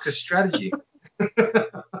remember. Just because strategy.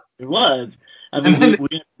 It was. I And mean, we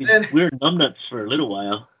then, we then we were numbnuts for a little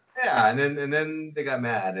while. yeah, and then they got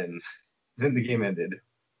mad, and then the game ended.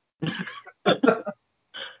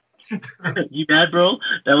 You mad, bro?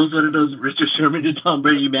 That was one of those Richard Sherman to Tom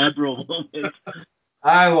Brady, you mad, bro moments.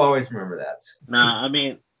 I will always remember that. Nah, I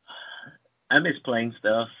mean, I miss playing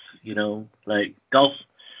stuff. Like golf.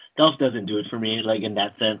 Golf doesn't do it for me. Like in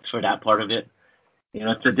that sense, for that part of it.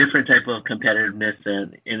 It's a different type of competitiveness,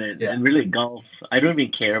 and Yeah. and really golf. I don't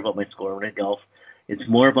even care about my score when I golf. It's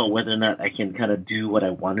more about whether or not I can kind of do what I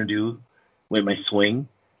want to do with my swing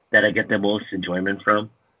that I get the most enjoyment from.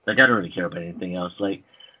 Like I don't really care about anything else. Like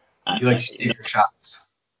You like to save your shots.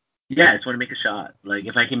 yeah, I just want to make a shot. Like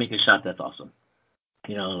if I can make a shot, that's awesome.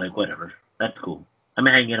 Like whatever, that's cool. I'm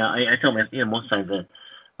hanging out. I tell my most times that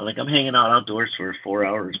I'm hanging out outdoors for 4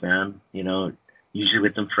 hours, man. Usually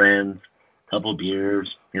with some friends, couple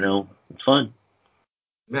beers. It's fun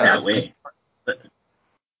Yeah, that that's way.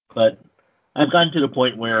 But I've gotten to the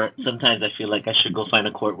point where sometimes I feel like I should go find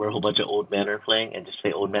a court where a whole bunch of old men are playing and just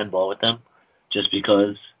play old man ball with them, just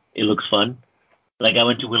because it looks fun. Like I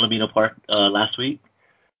went to Wilhelmina Park last week,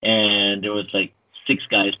 and there was like 6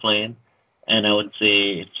 guys playing, and I would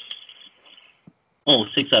say,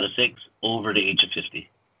 6 out of 6 over the age of 50.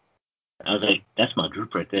 I was like, that's my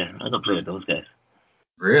group right there. I'm gonna play with those guys.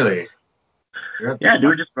 really. You're at the Yeah, they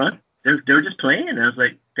were park. just fun. They were just playing, and I was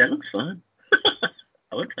like, that looks fun.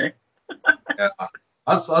 I would play. Yeah.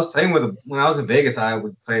 I was playing with when I was in Vegas. I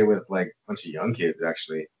would play with like a bunch of young kids.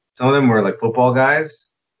 Actually, some of them were like football guys.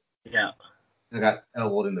 Yeah, I got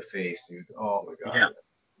elbowed in the face, dude. Oh my god, yeah,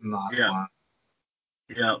 not yeah, fun.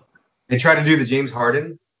 yeah. They tried to do the James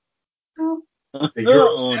Harden, the Euro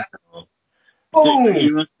Oh step. no. The Boom!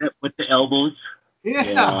 Euro step with the elbows. Yeah,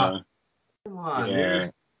 Yeah, come on, dude. yeah.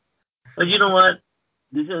 But you know what?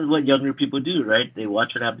 This is what younger people do, right? They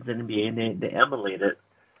watch what happens in the NBA and they emulate it,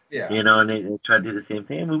 Yeah, and they try to do the same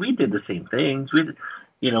thing. I mean, we did the same things.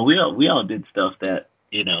 We all did stuff that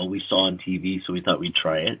we saw on TV, so we thought we'd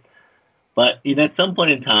try it. But at some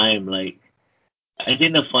point in time, like I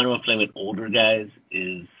think the fun of playing with older guys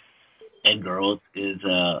is and girls is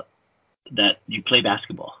that you play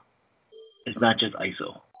basketball. It's not just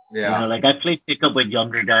ISO. yeah. Like I play pickup with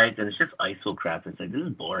younger guys, and it's just ISO crap. It's like this is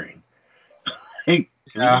boring. Hey, can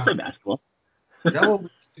we just Yeah. play basketball? Is that what we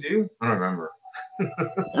used to do? I don't remember.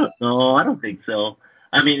 No, I don't think so.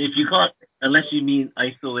 I mean, if you call it, unless you mean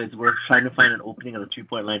ISO is we're trying to find an opening on the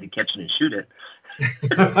 3-point line to catch it and shoot it,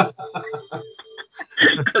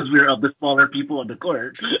 because we're of the smaller people on the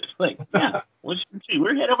court. It's like, yeah,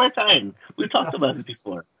 we're ahead of our time. We've talked about this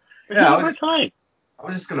before. We're Yeah, ahead of our time. I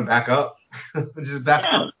was just gonna back up. Just back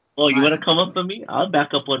Yeah. up. Oh, you Fine. want to come up with me? I'll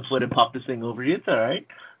back up 1 foot and pop this thing over you. It's all right.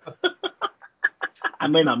 I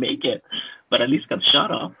may not make it, but at least got the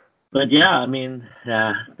shot off. But yeah, I mean,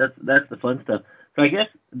 that's the fun stuff. So I guess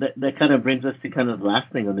that kind of brings us to kind of the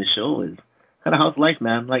last thing on the show is kind of how's life,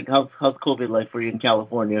 man? Like how's COVID life for you in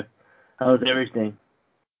California? How's everything?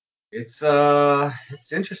 It's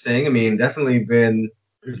interesting. I mean, definitely been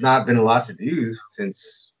there's not been a lot to do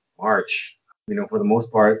since March. For the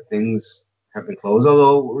most part, things have been closed.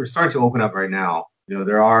 Although we're starting to open up right now.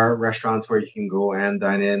 There are restaurants where you can go and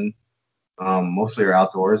dine in. Mostly are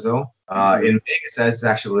outdoors though. In Vegas, that's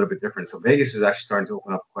actually a little bit different. So Vegas is actually starting to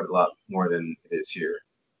open up quite a lot more than it is here.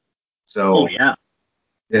 Oh So yeah,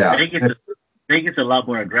 yeah, Vegas is Vegas is a lot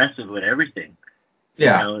more aggressive with everything. You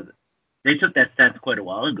yeah, know, they took that stance quite a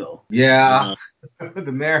while ago. You yeah. know,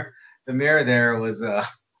 The mayor there was she's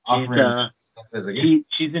offering stuff as a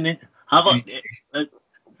she's in it. How about uh,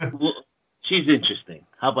 well, she's interesting.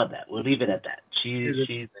 How about that? We'll leave it at that. is She's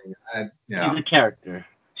interesting. she's Yeah. a character.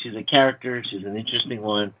 She's a character. She's an interesting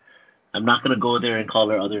one. I'm not gonna go there and call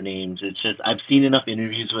her other names. It's just I've seen enough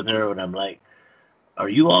interviews with her, and I'm like, are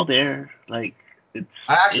you all there? Like, it's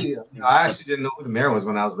I actually, interesting. I But actually didn't know who the mayor was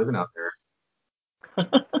when I was living out there.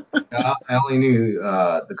 I only knew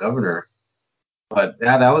the governor, but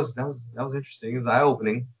yeah, that was interesting. It was eye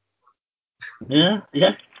opening. yeah,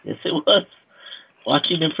 yeah, yes, it was.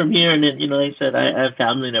 Watching them from here, and then like I said, I have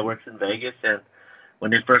family that works in Vegas, and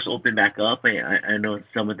when they first opened back up, I know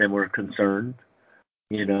some of them were concerned,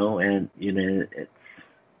 and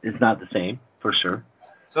it's not the same for sure.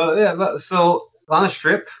 So yeah, so on the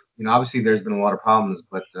strip, obviously there's been a lot of problems,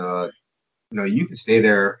 but you can stay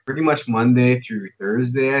there pretty much Monday through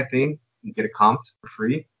Thursday. I think you get a comped for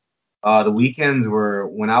free. The weekends were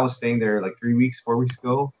when I was staying there like 3 weeks, 4 weeks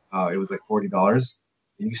ago. It was like $40.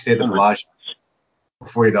 You can stay at the Oh my! Bellagio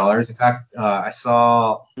for $40. In fact, I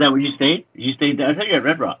saw. Is that where you stayed? You stayed there? I thought you at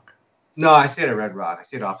Red Rock. No, I stayed at Red Rock. I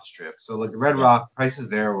stayed off the strip. So like the Red Yeah, Rock prices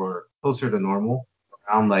there were closer to normal,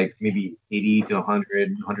 around like maybe 80 to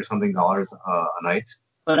 100 something dollars a night.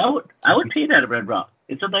 but I would pay that at Red Rock.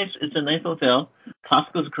 It's a nice hotel.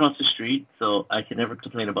 Costco's across the street, so I can never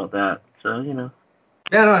complain about that. So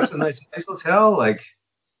Yeah, no, it's a nice hotel, like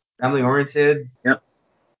family oriented, yep,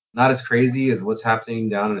 not as crazy as what's happening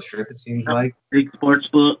down in the strip. It seems yep. like. Big sports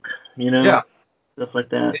book, Yeah, stuff like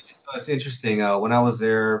that. so it's interesting. When I was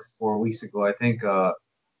there 4 weeks ago, I think I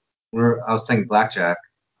was playing blackjack.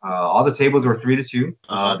 All the tables were 3 to 2.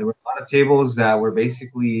 Uh huh. There were a lot of tables that were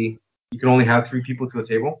basically you could only have three people to a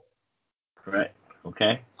table. Correct.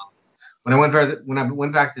 Okay. When I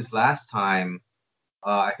went back this last time,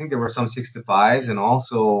 I think there were some 6 to 5s, and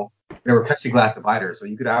also there were plexiglass dividers. So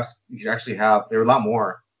you could actually have there were a lot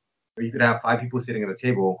more. Or you could have five people sitting at a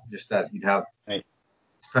table, just that you'd have Right.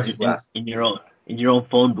 In, plexiglass. in your own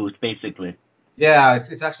phone booth, basically. Yeah,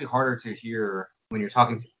 it's actually harder to hear when you're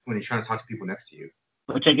trying to talk to people next to you.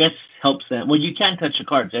 Which I guess helps them. Well, you can touch the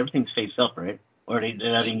cards. Everything's face up, right? Or they're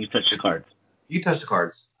letting you touch the cards. You touch the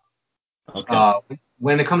cards. Okay. Uh,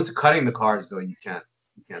 when it comes to cutting the cards, though, you can't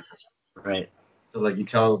touch them. Right. So like you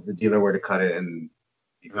tell the dealer where to cut it, and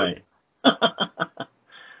you go. Right.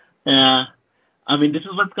 Yeah. I mean, this is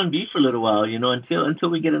what's going to be for a little while, until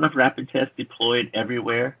we get enough rapid tests deployed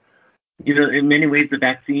everywhere. In many ways, the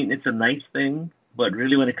vaccine, it's a nice thing, but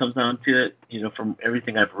really when it comes down to it, from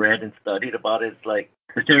everything I've read and studied about it, it's like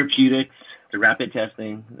the therapeutics, the rapid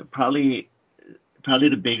testing, probably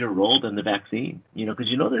the bigger role than the vaccine. Because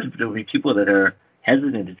there'll be people that are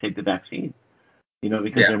hesitant to take the vaccine.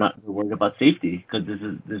 Because Yeah, they're worried about safety because this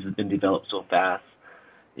has been developed so fast.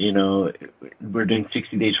 You know, we're doing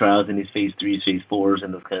 60-day trials in these phase threes, phase fours,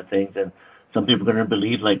 and those kind of things, and some people are going to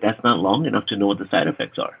believe like that's not long enough to know what the side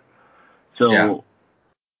effects are. yeah.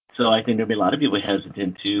 So I think there'll be a lot of people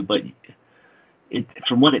hesitant to, but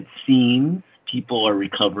from what it seems, people are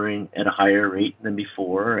recovering at a higher rate than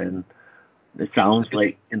before, and it sounds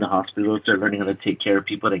like in the hospitals they're learning how to take care of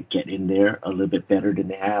people that get in there a little bit better than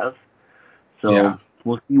they have. Yeah, So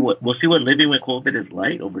we'll see what living with COVID is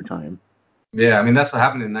like over time. yeah. I mean, that's what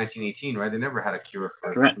happened in 1918, right? They never had a cure for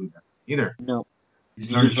the Correct. flu either. No, You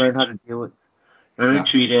just you learned to just treat learn how to deal with, learn it.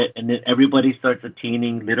 to treat it, and then everybody starts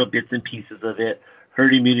attaining little bits and pieces of it.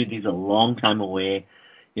 Herd immunity is a long time away.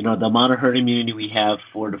 The amount of herd immunity we have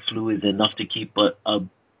for the flu is enough to keep a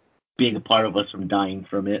big part of us from dying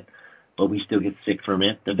from it, but we still get sick from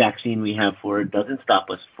it. The vaccine we have for it doesn't stop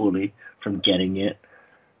us fully from getting it.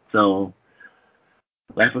 So,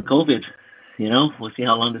 life with COVID, we'll see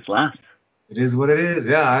how long this lasts. It is what it is.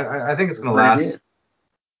 Yeah, I think it's It's gonna what it is. last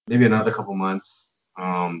maybe another couple months.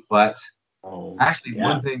 But Oh, actually, yeah.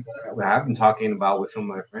 one thing that I've been talking about with some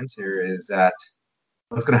of my friends here is that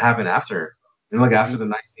what's gonna happen after? Like after the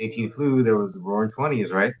 1918 flu, there was the Roaring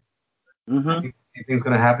Twenties, right? I Mm-hmm. think same thing's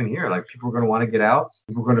going to happen here. Like people are going to want to get out.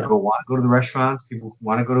 People are going to want to go to the restaurants. People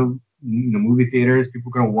want to go to movie theaters. People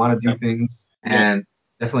are going to want to do things, and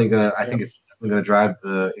definitely going to. I think it's definitely going to drive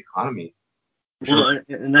the economy. Well,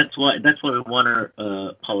 and that's why we want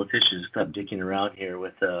our politicians to stop dicking around here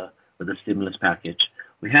with the stimulus package.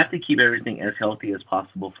 We have to keep everything as healthy as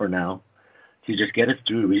possible for now to just get us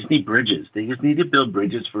through. We just need bridges. They just need to build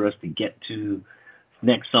bridges for us to get to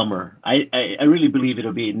next summer. I really believe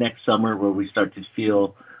it'll be next summer where we start to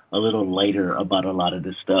feel a little lighter about a lot of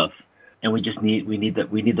this stuff, and we need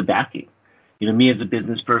the backing. You know, me as a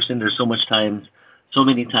business person, there's so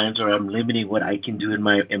many times where I'm limiting what I can do in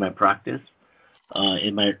my practice,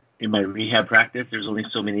 in my rehab practice. There's only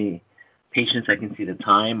so many patients I can see at a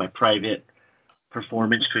time. My private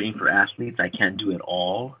performance training for athletes, I can't do it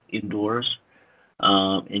all indoors,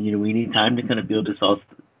 and we need time to kind of build this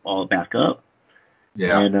all back up.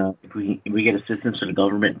 Yeah. And if we get assistance from the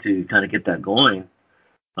government to kind of get that going,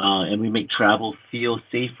 and we make travel feel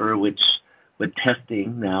safer, which with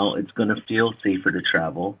testing now it's going to feel safer to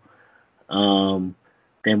travel,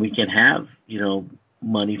 then we can have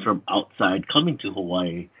money from outside coming to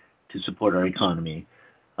Hawaii to support our economy.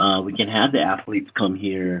 We can have the athletes come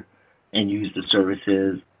here and use the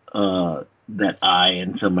services that I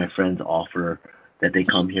and some of my friends offer that they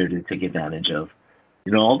come here to take advantage of.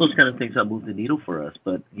 All those kind of things that move the needle for us.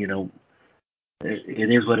 But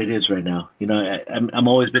it is what it is right now. I'm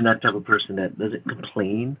always been that type of person that doesn't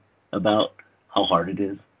complain about how hard it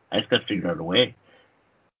is. I just got to figure out a way.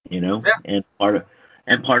 Yeah. And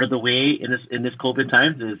part of the way in this COVID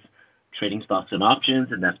times is trading stocks and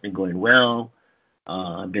options, and that's been going well.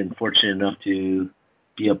 I've been fortunate enough to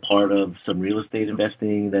be a part of some real estate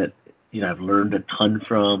investing that I've learned a ton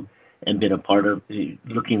from, and been a part of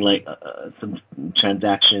looking like some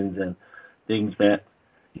transactions and things that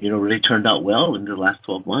really turned out well in the last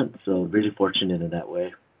 12 months. So really fortunate in that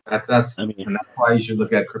way. And that's why you should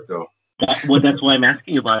look at crypto. That's why I'm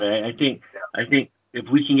asking about it. I think if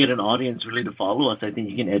we can get an audience really to follow us, I think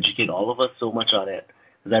you can educate all of us so much on it,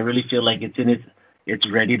 because I really feel like it's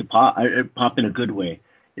ready to pop in a good way.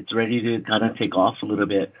 It's ready to kind of take off a little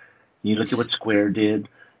bit. You look at what Square did,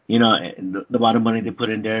 the amount of money they put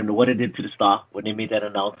in there and what it did to the stock when they made that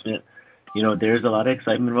announcement. There's a lot of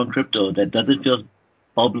excitement around crypto that doesn't feel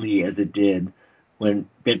bubbly as it did when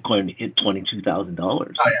Bitcoin hit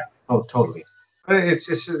 $22,000. Oh yeah, totally. But it's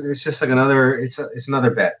just like it's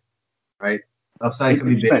another bet, right? Upside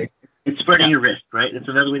can be big. It's spreading your risk, right? It's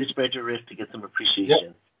another way to spread your risk to get some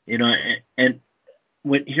appreciation. Yep. And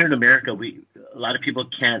when here in America, a lot of people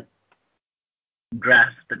can't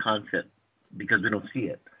grasp the concept because we don't see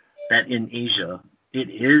it. That in Asia, it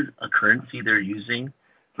is a currency they're using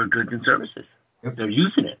for goods and services. Yep. They're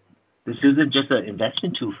using it. This isn't just an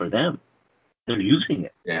investment tool for them. They're using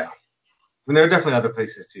it. Yeah. There are definitely other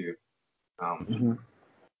places too.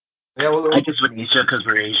 Yeah, I just went Asia because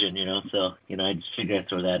we're Asian, so I just figured I'd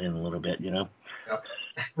throw that in a little bit, Yep.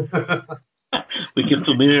 We can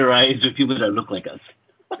familiarize with people that look like us.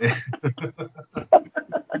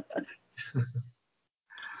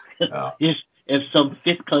 If some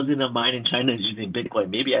fifth cousin of mine in China is using Bitcoin,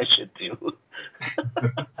 maybe I should too.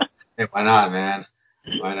 Hey, why not, man?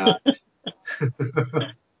 Why not?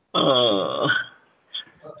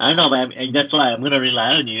 I know, but that's why I'm going to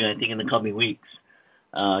rely on you, I think, in the coming weeks.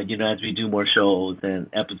 As we do more shows and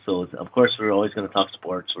episodes. Of course, we're always going to talk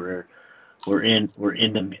sports. We're in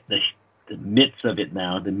the midst of it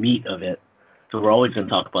now, the meat of it. So we're always going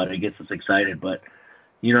to talk about it. It gets us excited. But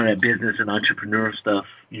that business and entrepreneur stuff,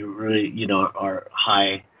 really, are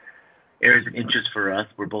high areas of interest for us.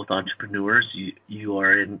 We're both entrepreneurs. You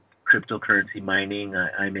are in cryptocurrency mining.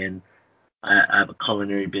 I have a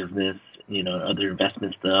culinary business. Other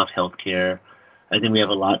investment stuff, healthcare. I think we have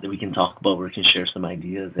a lot that we can talk about where we can share some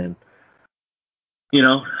ideas, and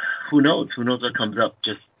who knows what comes up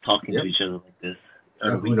just talking to each other like this.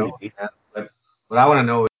 Who knows? But what I want to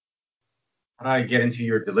know is how do I get into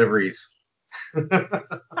your deliveries? It's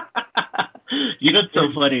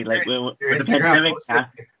so funny. Like when the pandemic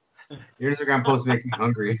happened, your Instagram posts make me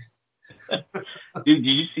hungry. Dude, did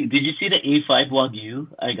you see the A5 Wagyu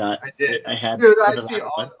I got? I did. I had. Dude, I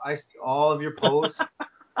see all of your posts.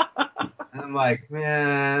 And I'm like,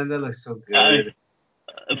 man, that looks so good.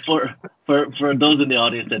 For those in the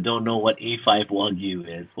audience that don't know what A5 Wagyu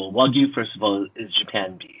is, well, Wagyu, first of all, is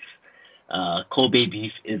Japan beef. Kobe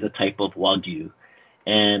beef is a type of Wagyu.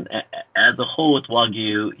 And as a whole with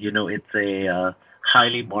Wagyu, it's a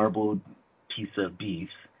highly marbled piece of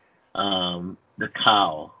beef. The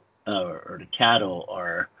cow, or the cattle,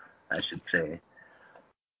 I should say,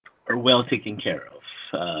 are well taken care of.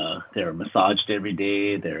 They're massaged every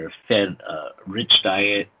day. They're fed a rich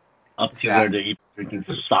diet up to where Exactly. they're even drinking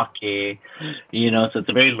sake. So it's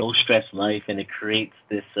a very low stress life, and it creates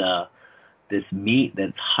this meat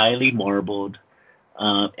that's highly marbled,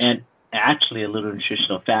 and actually a little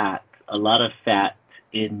nutritional fat. A lot of fat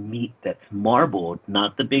in meat that's marbled,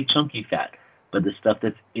 not the big chunky fat, but the stuff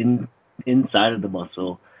that's inside of the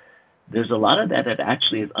muscle. There's a lot of that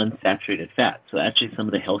actually is unsaturated fat. So actually some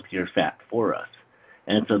of the healthier fat for us.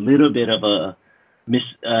 And it's a little bit of a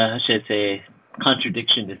I should say,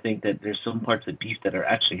 contradiction to think that there's some parts of beef that are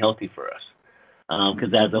actually healthy for us.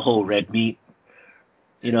 Because as a whole, red meat,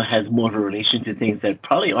 has more of a relation to things that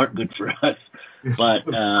probably aren't good for us. But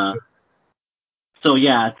so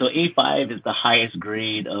yeah, so A5 is the highest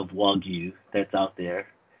grade of Wagyu that's out there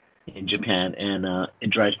in Japan, and it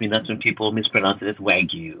drives me nuts when people mispronounce it as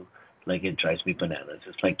Wagyu. Like it drives me bananas.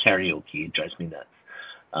 It's like karaoke. It drives me nuts.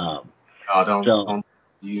 Um, Oh, so don't.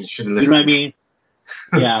 You shouldn't you know listen what I to. mean?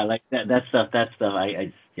 Yeah, like that stuff. That stuff.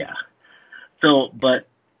 Yeah. So, but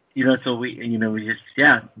so we just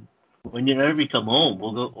whenever we come home,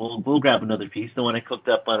 we'll grab another piece. The one I cooked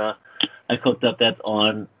up that's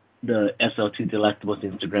on the SL2 Delectables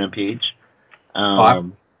Instagram page. Oh, I'm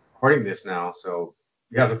Um, recording this now, so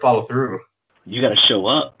you have to follow through. you got to show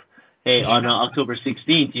up. Hey, on October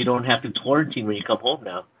 16th, you don't have to quarantine when you come home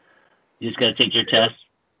now. You just got to take your test.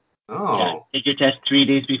 Yeah, Oh, take your test 3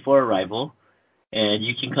 days before arrival, and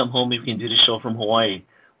you can come home. We can do the show from Hawaii.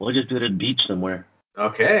 We'll just do it at the beach somewhere.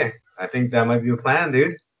 okay. I think that might be a plan,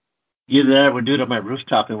 dude. Either that, or we'll do it on my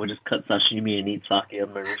rooftop, and we'll just cut sashimi and eat sake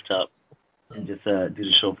on my rooftop, and just do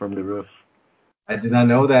the show from the roof. I did not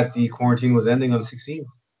know that the quarantine was ending on 16th.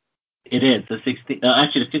 It is the 16th.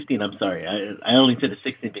 Actually, the 15th. I'm sorry. I only said the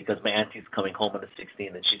 16th because my auntie's coming home on the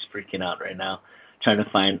 16th, and she's freaking out right now, trying to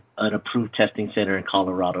find an approved testing center in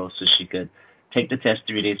Colorado so she could take the test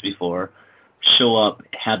 3 days before, show up,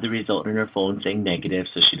 have the result in her phone saying negative,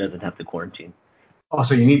 so she doesn't have to quarantine. Oh,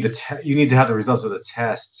 so you need you need to have the results of the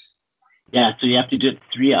test. Yeah, so you have to do it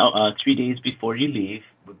 3 days before you leave.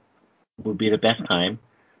 Would be the best time.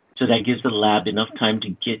 So that gives the lab enough time to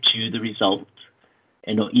get you the result,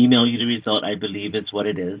 and they'll email you the result. I believe is what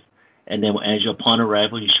it is. And then as you upon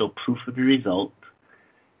arrival, you show proof of your result,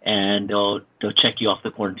 and they'll check you off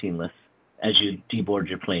the quarantine list as you deboard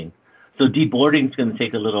your plane. So deboarding is going to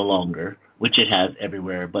take a little longer, which it has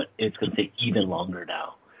everywhere, but it's going to take even longer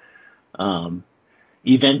now. Um,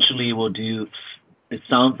 Eventually, we'll do. It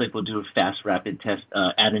sounds like we'll do a fast rapid test,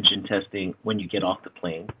 antigen testing when you get off the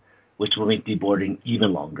plane, which will make deboarding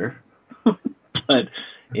even longer. But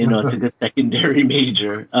it's a good secondary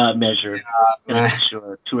measure to make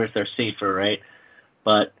sure tourists are safer, right?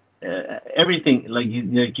 But everything, like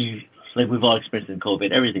we've all experienced in COVID,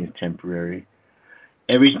 everything's temporary.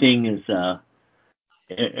 Everything is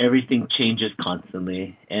everything changes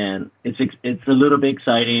constantly, and it's a little bit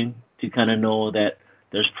exciting to kind of know that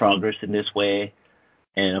there's progress in this way.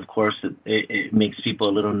 And of course, it makes people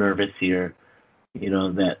a little nervous here,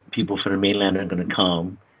 that people from the mainland are going to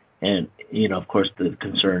come. And, of course, the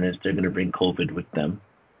concern is they're going to bring COVID with them.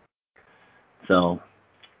 So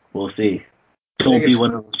we'll see. Don't be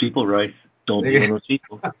one of those people, Royce. Don't be one of those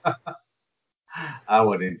people. I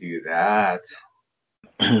wouldn't do that.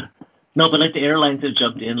 No, but like the airlines have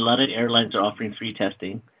jumped in. A lot of airlines are offering free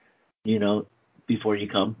testing, you know, before you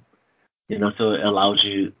come, so it allows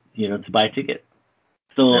you, to buy a ticket.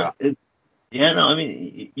 So, Yeah. yeah, no, I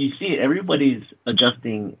mean, you see it. Everybody's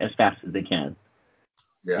adjusting as fast as they can,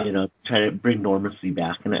 Yeah. try to bring normalcy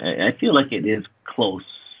back. And I feel like it is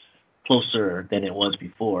closer than it was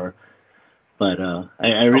before. But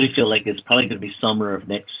I really feel like it's probably going to be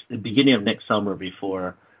the beginning of next summer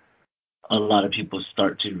before a lot of people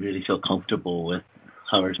start to really feel comfortable with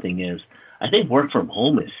how everything is. I think work from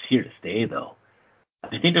home is here to stay, though.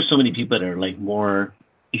 I think there's so many people that are like more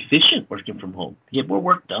efficient working from home, get more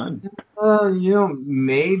work done.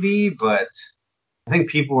 Maybe, but I think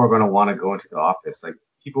people are going to want to go into the office. Like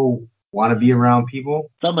people want to be around people.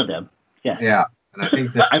 Some of them, yes. Yeah, and I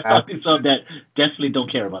think that I've talked to some that definitely don't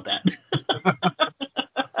care about that.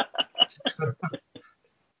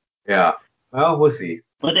 yeah. Well, we'll see.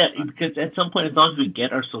 But because at some point, as long as we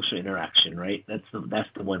get our social interaction, right? That's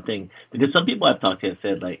the one thing. Because some people I've talked to have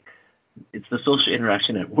said like it's the social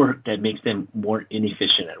interaction at work that makes them more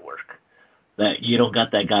inefficient at work. That you don't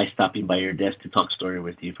got that guy stopping by your desk to talk story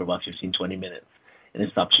with you for about 15, 20 minutes, and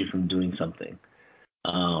it stops you from doing something.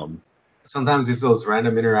 Um, Sometimes it's those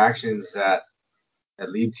random interactions that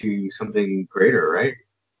lead to something greater, right?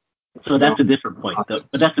 so You know, that's a different point, though.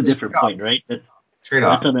 But that's a it's different point, right? trade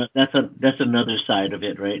off. That's another side of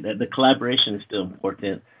it, right? That the collaboration is still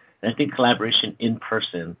important. And I think collaboration in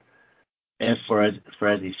person, as as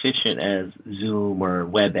efficient as Zoom or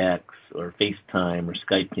WebEx or FaceTime or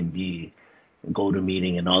Skype can be, and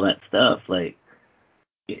GoToMeeting and all that stuff, like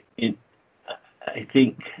it I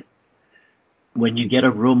think when you get a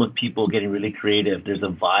room of people getting really creative, there's a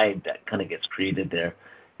vibe that kind of gets created there,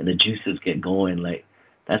 and the juices get going. Like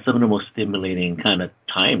that's some of the most stimulating kind of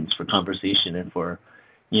times for conversation and for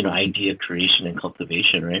idea creation and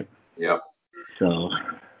cultivation, right? Yep. So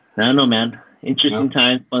I don't know, man. Interesting Yep.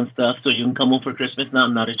 times, fun stuff. So you can come home for Christmas now.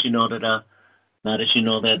 Now that you know that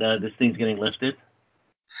this thing's getting lifted.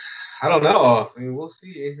 I don't know. I mean, we'll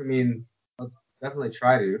see. I mean, I'll definitely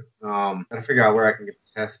try to. Gotta figure out where I can get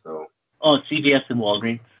the test though. Oh, CVS and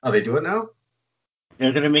Walgreens. Oh, they do it now?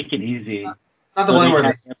 They're gonna make it easy. It's not the So one they where they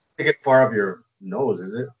have stick it far up your nose,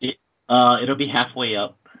 is it? it'll be halfway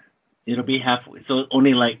up. It'll be halfway. So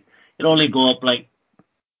it'll only go up like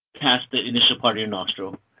past the initial part of your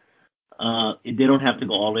nostril. They don't have to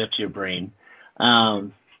go all the way up to your brain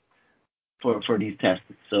um, for these tests.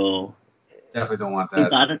 So Definitely don't want they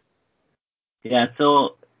that. got it. Yeah.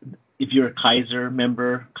 So if you're a Kaiser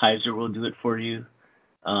member, Kaiser will do it for you.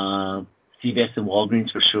 Uh, CVS and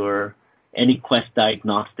Walgreens for sure. Any Quest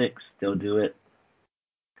Diagnostics, they'll do it.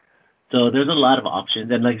 So there's a lot of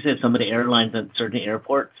options, and like I said, some of the airlines at certain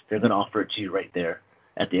airports, they're going to offer it to you right there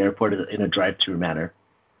at the airport in a drive-through manner.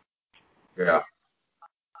 Yeah.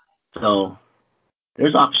 So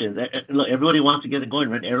there's options. Look, everybody wants to get it going,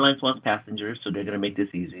 right? Airlines wants passengers, so they're going to make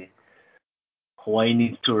this easy. Hawaii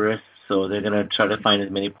needs tourists, so they're going to try to find as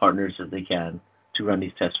many partners as they can to run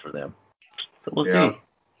these tests for them. So we'll Yeah. see.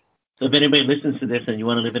 So if anybody listens to this and you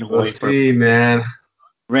want to live in We'll Hawaii see, man.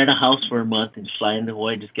 rent a house for a month and fly into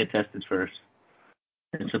Hawaii, just get tested first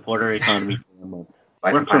and support our economy for a month.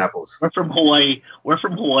 Buy some pineapples. We're from Hawaii. We're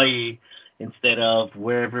from Hawaii instead of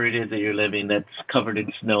wherever it is that you're living that's covered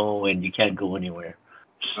in snow and you can't go anywhere.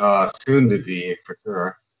 Soon to be for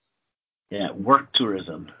sure. Yeah, work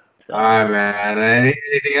tourism. So. All right, man.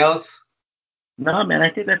 Anything else? No, man. I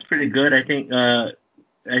think that's pretty good. I think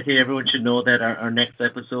everyone should know that our next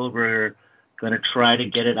episode we're gonna try to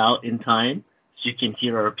get it out in time so you can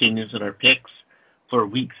hear our opinions and our picks for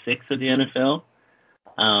Week 6 of the NFL.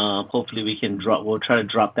 Hopefully we can drop. We'll try to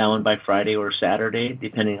drop that one by Friday or Saturday,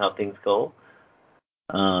 depending how things go.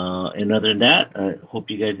 And other than that, I hope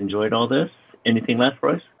you guys enjoyed all this. Anything left,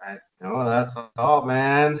 Royce? No, that's all,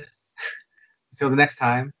 man. Until the next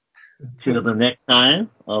time. Till the next time,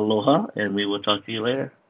 aloha, and we will talk to you later.